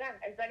like, oh my God,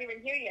 it's not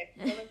even here yet.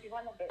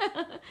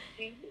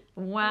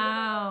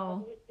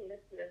 Wow.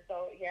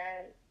 So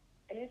yeah,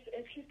 and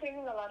he's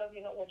bringing a lot of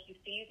what he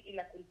sees y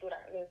la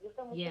cultura. Les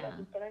gusta mucho la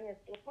cultura en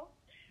esposo.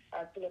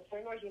 To the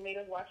point where he made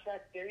us watch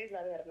that series, La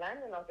de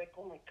Erland, and I was like,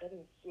 oh my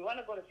goodness, we want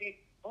to go to see.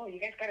 Oh,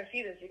 you guys gotta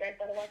see this. You guys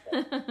gotta watch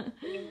that.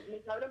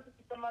 Les abre un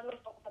poquito más los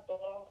ojos a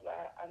todo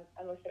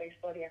a nuestra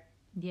historia.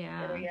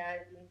 Yeah. Pero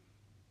yeah,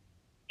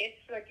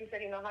 it's like you said,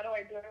 how do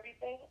I do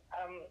everything?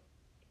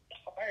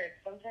 It's hard.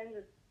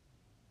 Sometimes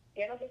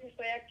ya no sé si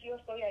estoy aquí o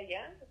estoy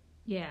allá.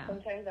 Yeah.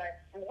 Sometimes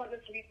I want to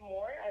sleep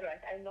more. I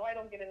know I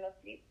don't get enough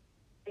sleep,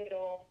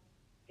 pero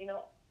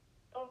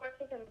todo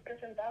esto se me ha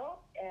presentado,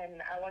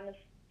 and I want to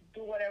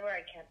do whatever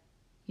I can.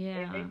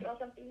 Yeah. If they throw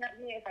something at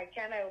me, if I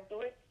can, I will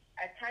do it.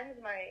 At times,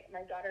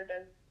 my daughter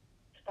does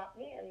stop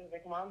me and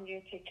like, Mom,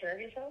 you take care of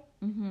yourself.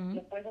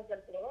 No puedes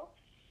hacer todo.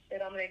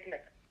 Pero I'm like,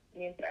 look,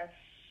 mientras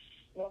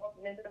no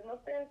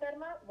esté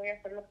enferma, voy a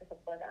hacer lo que se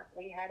pueda.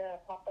 We had a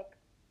pop-up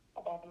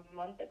about a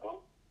month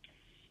ago.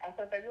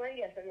 Hasta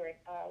February,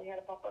 we had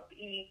a pop-up.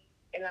 Y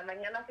en la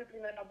mañana fui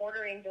primero a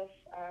Border Angels.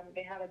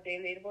 They have a day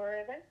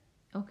labor event.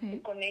 Okay.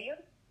 Con ellos.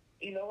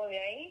 Y luego de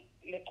ahí,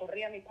 le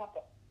corrí a mi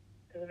pop-up.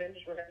 Because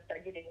eventually we're going to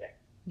start getting there.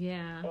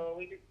 Yeah. So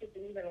we did 2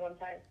 things in one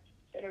time.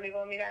 Pero le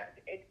digo, mira,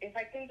 if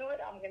I can do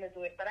it, I'm going to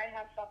do it. But I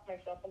have stopped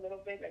myself a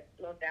little bit, like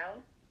slow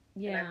down.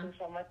 Yeah. And I do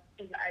so much.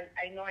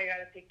 I know I got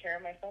to take care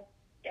of myself.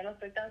 Ya no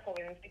estoy tan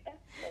jovencita,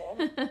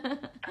 so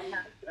I'm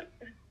not.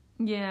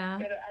 Yeah.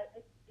 Pero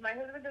my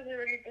husband does a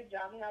really good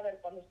job now that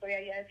cuando estoy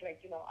allá, it's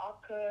like, I'll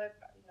cook,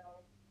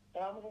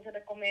 vamos a hacer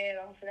de comer,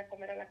 vamos a ir a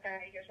comer a la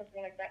calle or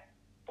something like that.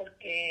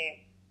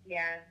 Porque,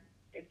 yeah,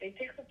 it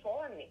takes a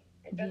toll on me.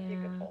 It does take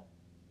a toll.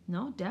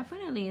 No,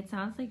 definitely. It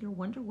sounds like you're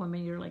Wonder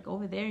Woman. You're like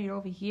over there, you're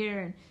over here,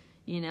 and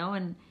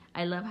and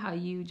I love how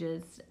you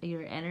just,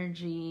 your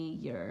energy,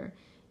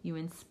 you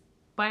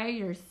inspire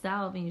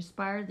yourself and you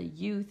inspire the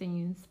youth and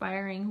you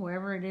inspiring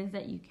whoever it is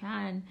that you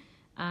can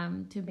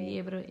to be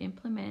able to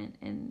implement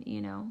and,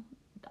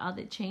 all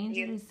the change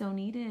that is so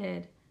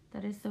needed.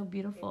 That is so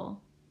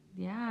beautiful.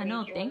 Yeah,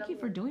 no, thank you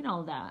for doing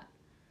all that.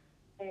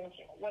 Thank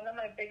you. One of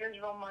my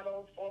biggest role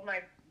models, or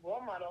my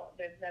role model,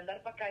 de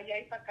andar para acá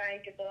y para acá,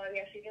 y que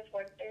todavía sigue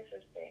fuerte, es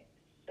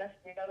la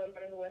señora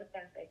Dolores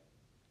Huerta.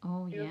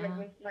 Oh, she was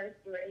like my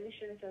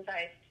inspiration since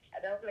that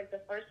was like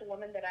the first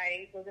woman that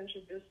I was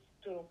introduced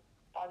to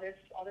all this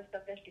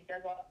stuff that she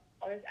does,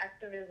 all this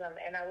activism,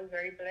 and I was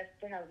very blessed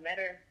to have met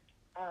her.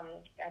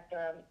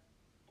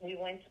 We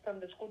went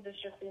from the school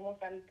district,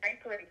 fuimos al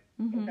Tanqueray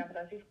in San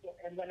Francisco,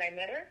 and when I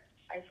met her,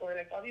 I saw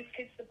like all these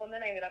kids se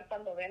ponen a llorar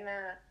cuando ven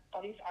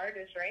all these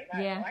artists, right?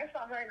 Yeah. I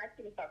saw her and I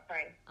actually started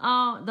crying.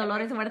 Oh,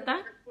 Dolores Huerta?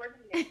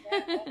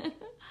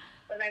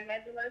 When I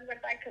met Dolores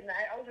Huerta,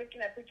 I was looking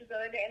at pictures the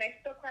other day and I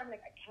still cry. I'm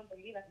like, I can't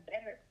believe I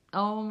met her.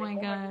 Oh my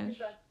gosh.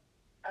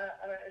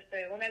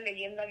 Una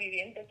leyenda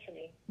viviente to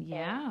me.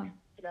 Yeah.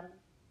 So,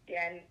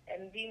 yeah,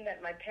 and being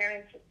that my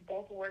parents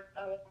both worked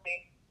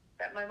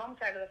that my mom's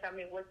side of the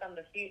family worked in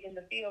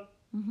the field,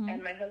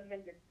 and my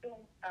husband did too.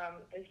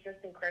 It's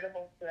just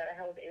incredible that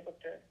I was able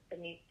to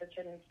meet such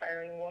an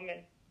inspiring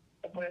woman.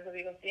 So por eso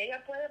digo, si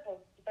ella puede, pues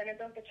también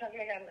tengo que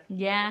echarle ganas.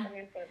 Yeah.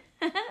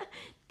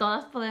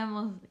 Todas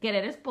podemos.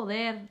 Querer es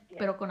poder,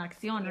 pero con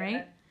acción,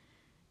 right?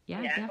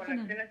 Yeah,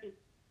 definitely. Con acción.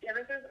 Y a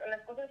veces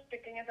las cosas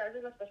pequeñas, a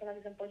veces las personas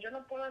dicen, pues yo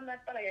no puedo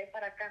andar para allá y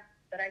para acá,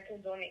 but I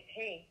can donate.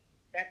 Hey,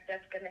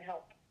 that's going to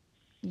help.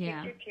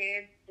 Yeah. Your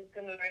kids is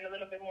going to learn a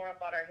little bit more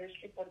about our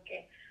history,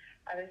 porque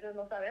a veces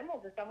no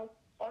sabemos,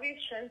 all these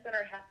trends that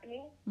are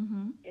happening,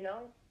 you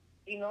know,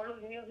 y no,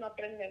 los niños no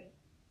aprenden.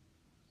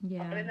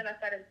 Yeah. Aprenden a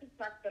estar en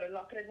TikTok, pero no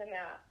aprenden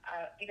a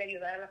ir a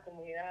ayudar a la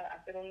comunidad, a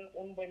hacer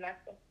un buen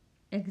acto.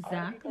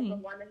 Exactly.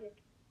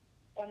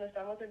 Cuando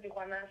estamos en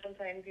Tijuana,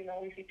 sometimes, you know,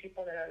 we see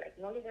people that are like,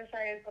 no le des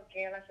a él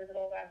porque él hace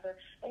drogas.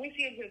 And we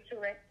see it here too,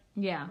 right?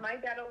 Yeah. My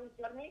dad always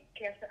told me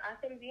que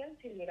hacen bien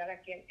sin mirar a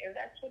quién. If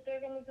that's what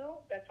they're going to do,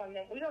 that's on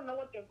them. We don't know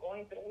what they're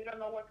going through. We don't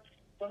know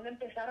dónde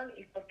empezaron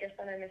y por qué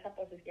están en esa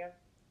posición.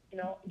 You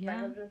know, my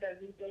husband says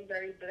he's been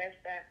very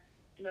blessed that,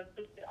 you know,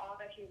 all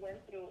that he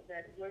went through,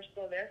 that we're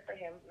still there for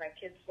him. My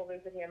kids still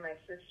visit him, my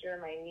sister,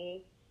 my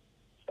niece.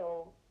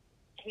 So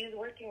he's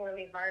working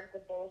really hard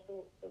with those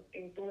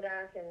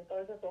pinturas and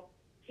todo eso. So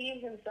he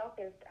himself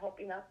is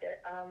helping out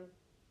there.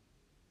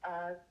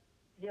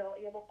 Yo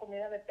llevo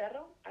comida de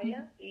perro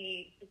allá,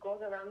 y he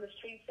goes around the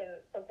streets and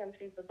sometimes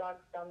feeds the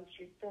dogs down the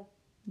street too.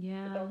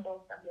 Yeah.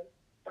 Entonces, también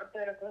parte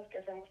de las cosas que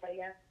hacemos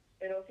allá.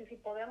 Pero si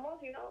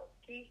podemos, you know,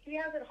 he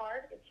has it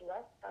hard. It's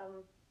rough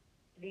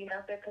being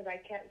out there because I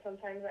can't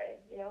sometimes,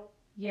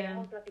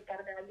 queremos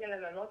platicar de alguien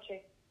en la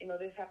noche. You know,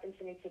 this happened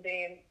to me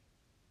today, and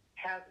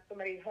have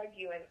somebody hug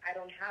you, and I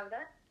don't have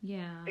that.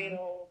 Yeah.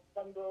 Pero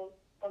cuando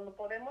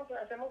podemos,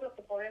 hacemos lo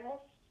que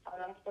podemos.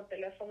 Hablamos por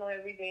teléfono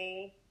every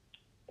day.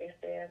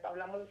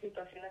 Hablamos de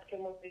situaciones que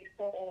hemos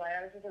visto, o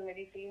a veces me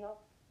dice, you know,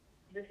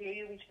 this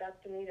lady reached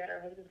out to me that her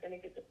husband's going to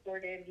get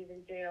deported, he's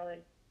in jail,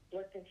 and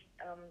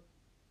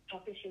how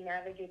can she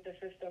navigate the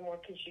system?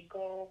 Where can she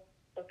go?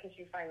 Where can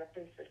she find a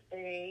place to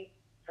stay?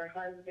 Her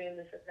husband,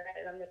 this and that.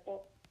 And I'm like,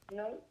 well, you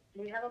know,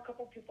 we have a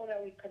couple people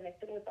that we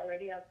connected with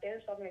already out there,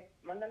 so I'm like,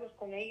 mándalos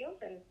con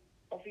ellos, and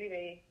hopefully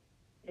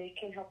they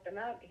can help them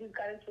out. He's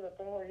gotten to the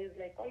point where he's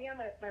like, oh yeah,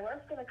 my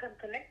wife's going to come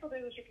connect with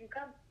her so she can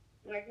come.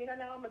 I'm like, mira,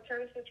 now I'm a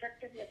tourist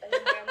attracted, and I'm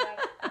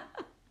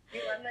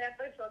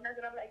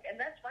like, and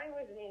that's fine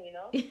with me, you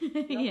know?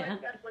 Yeah.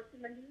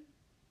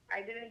 I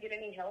didn't get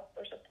any help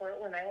or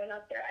support when I went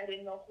out there. I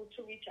didn't know who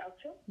to reach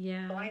out to.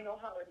 Yeah. So I know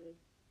how it is.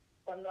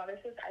 Cuando a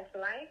veces I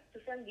fly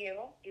to San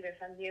Diego, y de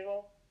San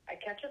Diego I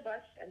catch a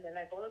bus, and then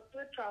I go to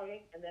the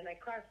trolley, and then I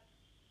cross.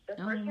 The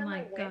first time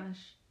I went,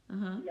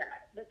 yeah,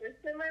 the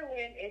first time I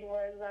went, it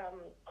was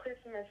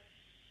Christmas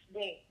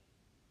Day,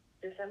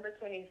 December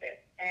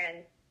 25th,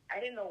 and I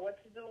didn't know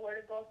what to do, where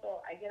to go,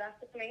 so I get off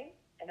the plane,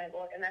 and I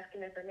go and ask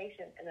him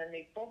information, and then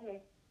they told me.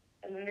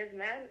 And then this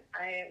man,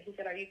 he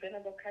said, are you going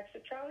to go catch the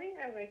trolley?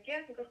 I was like,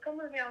 yes. He goes,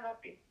 come with me, I'll help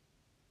you.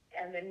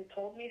 And then he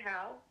told me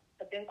how.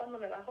 But then cuando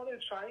me bajo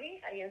del trolley,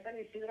 ahí en San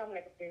Isidro, I'm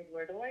like, okay,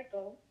 where do I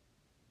go?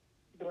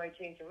 Do I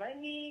change my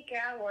knee? ¿Qué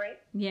hago, right?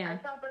 Yeah.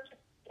 I saw a bunch of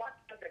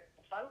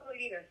follow the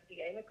leaders, y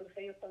ahí me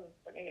crucé yo con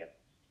ellos.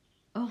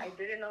 Oh. I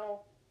didn't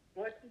know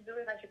what to do,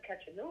 if I should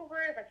catch an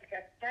Uber, if I should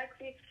catch a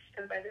taxi.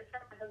 Because by this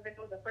time, my husband,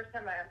 it was the first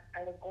time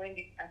I was going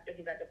after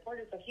he got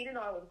deported, so he didn't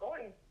know I was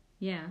going.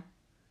 Yeah.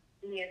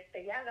 Y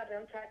ya agarré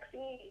un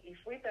taxi y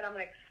fui, pero I'm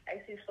like,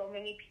 I see so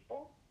many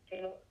people que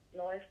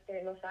no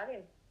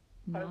saben.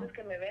 No. A veces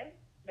que me ven,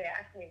 they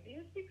ask me, do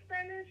you speak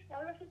Spanish?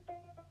 ¿Hablas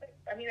español?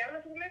 I mean,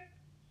 ¿hablas inglés?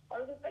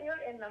 ¿Hablas español?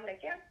 And I'm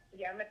like, yeah.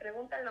 Ya me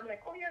preguntan, and I'm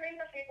like, oh, ya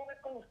venga, sí, voy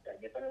con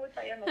usted. Yo también voy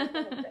para allá, no voy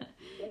con usted.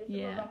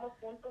 Y Yeah. nos vamos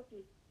juntos,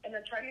 y in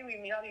the trolley we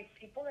meet all these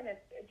people, and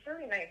it's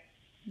really nice.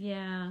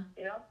 Yeah.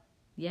 You know?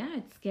 Yeah,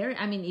 it's scary.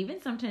 I mean, even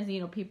sometimes,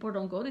 you know, people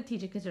don't go to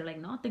TJ because they're like,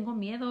 no, tengo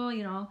miedo,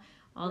 you know,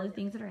 all the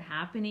things that are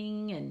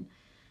happening. And,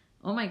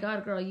 oh my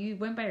God, girl, you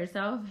went by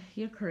yourself.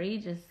 You're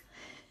courageous.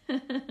 Y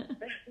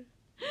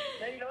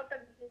luego te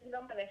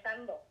iban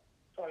manejando.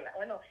 sola.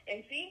 Bueno,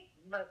 en sí,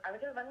 a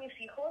veces van mis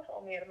hijos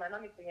o mi hermano,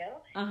 mi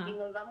cuñado, y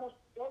nos vamos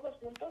todos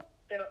juntos,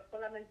 pero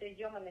solamente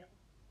yo manejo.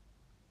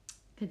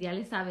 Que ya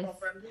le sabes. So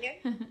from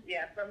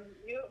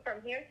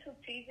here to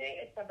TJ,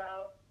 it's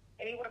about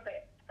anywhere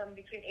from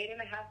between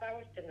 8.5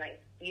 hours to 9.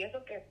 Y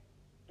eso que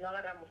no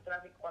agarramos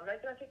tráfico. Cuando hay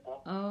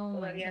tráfico,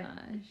 todavía.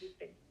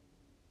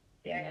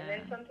 And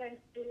then sometimes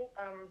too,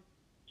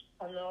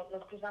 cuando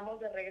nos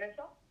cruzamos de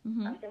regreso,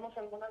 hacemos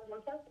algunas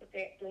bolsas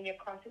porque when you're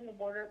crossing the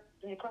border,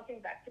 when you're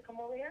crossing back to come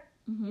over here,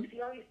 you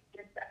see all these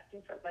kids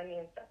asking for money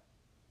and stuff.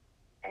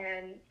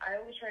 And I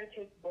always try to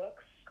take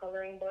books,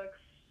 coloring books,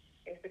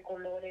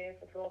 colores,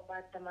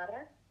 ropa,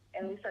 chamarras,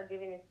 and we start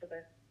giving it to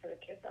the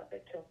kids out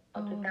there too.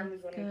 That's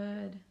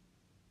good.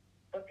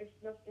 Porque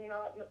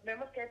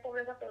vemos que hay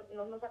pobreza, pero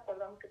no nos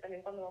acordamos que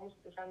también cuando vamos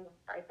cruzando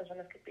hay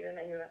personas que piden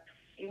ayuda.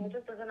 Y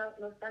muchas personas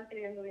no están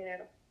pidiendo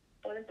dinero.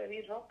 Pueden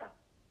pedir ropa.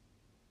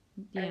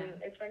 Yeah.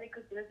 And it's funny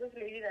because there's this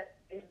lady that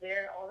is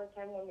there all the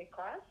time when we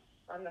cross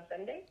on the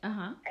Sunday.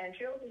 And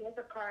she always has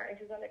a car, and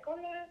she's like,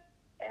 hola,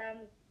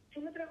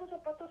 ¿sí me trajo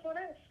zapatos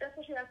ahora? That's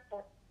what she asked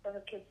for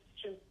the kids'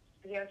 shoes.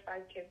 She has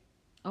 5 kids.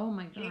 Oh,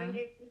 my God. She even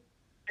gave me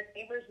a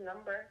neighbor's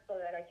number so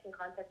that I can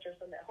contact her,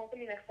 so that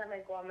hopefully next time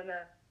I go, I'm going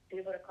to be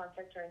able to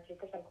contact her and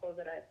take her some clothes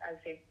that I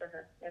saved for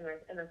her and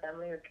her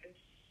family or kids.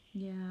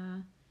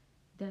 Yeah,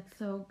 that's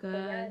so good. So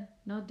yeah,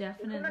 no,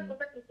 definitely. Es una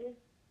cosa que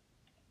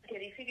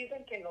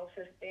dicen que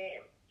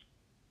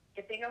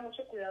que tenga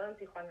mucho cuidado en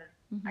Tijuana.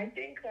 I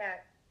think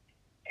that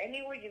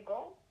anywhere you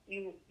go,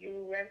 you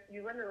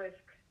run a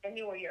risk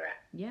anywhere you're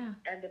at. Yeah.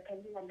 And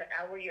depending on the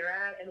hour you're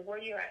at and where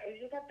you're at, you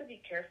just have to be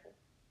careful.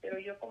 Pero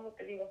yo como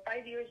te digo,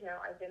 5 years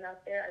now, I've been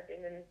out there. I've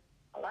been in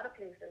a lot of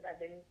places. I've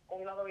been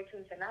going all the way to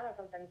Ensenada.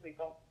 Sometimes we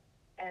go.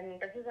 And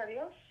gracias a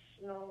Dios,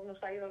 nos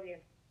ha ido bien.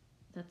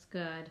 That's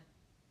good.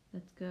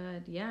 That's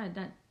good. Yeah,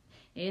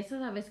 eso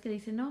a veces que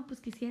dicen, no, pues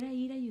quisiera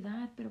ir a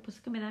ayudar, pero pues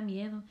es que me da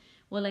miedo.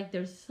 Well, like,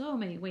 there's so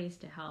many ways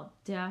to help,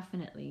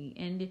 definitely.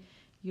 And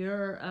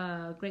you're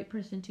a great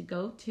person to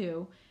go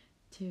to,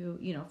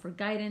 for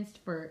guidance,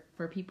 for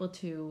people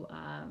to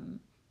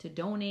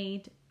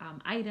donate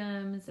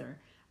items or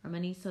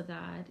money so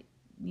that,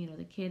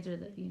 the kids or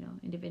the,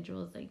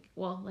 individuals,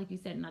 like you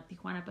said, not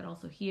Tijuana, but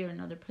also here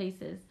and other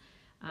places,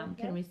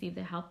 can receive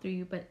the help through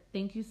you. But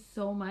thank you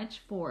so much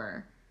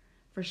for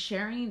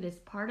sharing this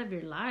part of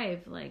your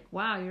life. Like,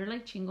 wow, you're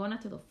like chingona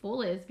to the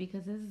fullest,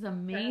 because this is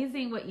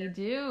amazing what you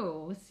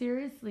do.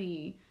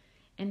 Seriously.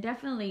 And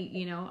definitely,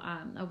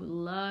 I would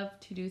love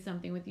to do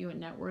something with you at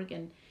Network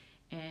and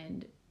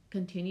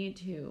continue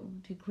to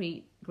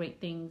create great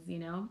things,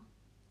 in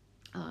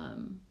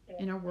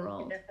our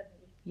world.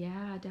 Definitely.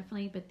 Yeah,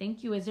 definitely. But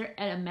thank you. Is there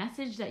a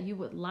message that you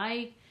would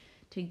like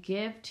to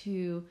give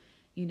to,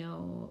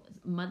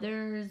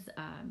 mothers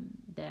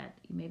that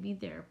maybe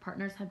their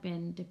partners have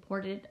been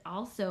deported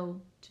also,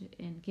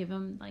 and give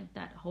them like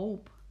that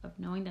hope of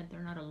knowing that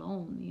they're not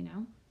alone,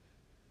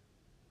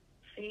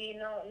 Sí,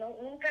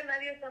 nunca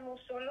nadie estamos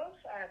solos.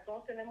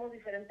 Todos tenemos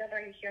diferentes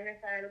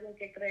religiones, hay algo en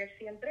que creer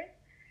siempre.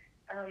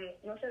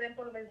 No se den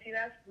por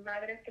vencidas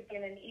madres que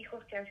tienen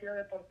hijos que han sido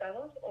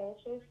deportados o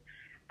sus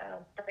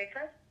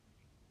parejas.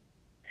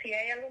 Si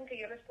hay algo en que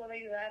yo les puedo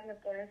ayudar, me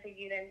pueden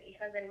seguir en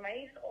Hijas del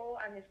Maíz o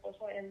a mi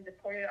esposo en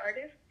Deported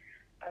Artist.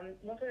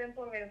 No se den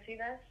por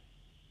vencidas.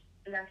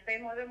 La fe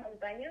mueve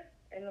montañas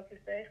en lo que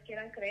ustedes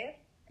quieran creer.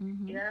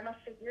 Y nada más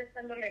seguir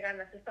echándole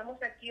ganas.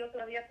 Estamos aquí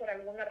otro día por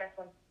alguna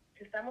razón.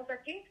 Si estamos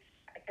aquí,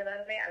 hay que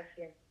darle al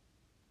 100.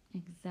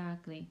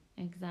 Exactly.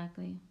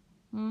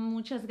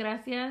 Muchas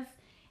gracias.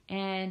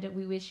 And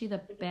we wish you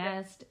the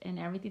best in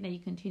everything that you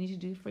continue to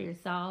do for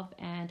yourself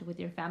and with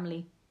your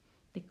family.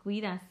 Te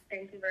cuidas.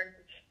 Thank you very much.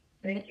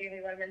 Thank you,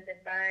 igualmente.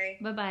 Bye.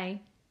 Bye-bye.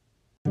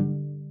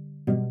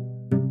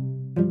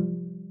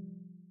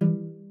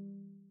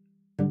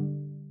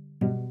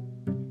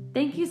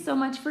 Thank you so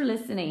much for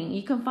listening.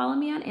 You can follow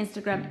me on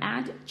Instagram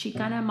at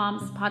Chicana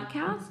Moms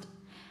Podcast,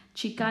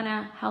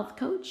 Chicana Health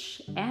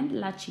Coach, and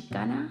La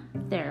Chicana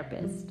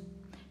Therapist.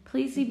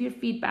 Please leave your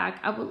feedback.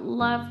 I would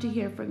love to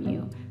hear from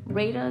you.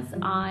 Rate us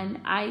on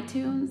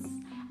iTunes,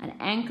 an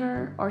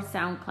Anchor, or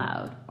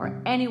SoundCloud,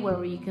 or anywhere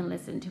where you can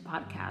listen to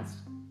podcasts.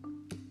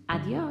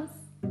 Adios.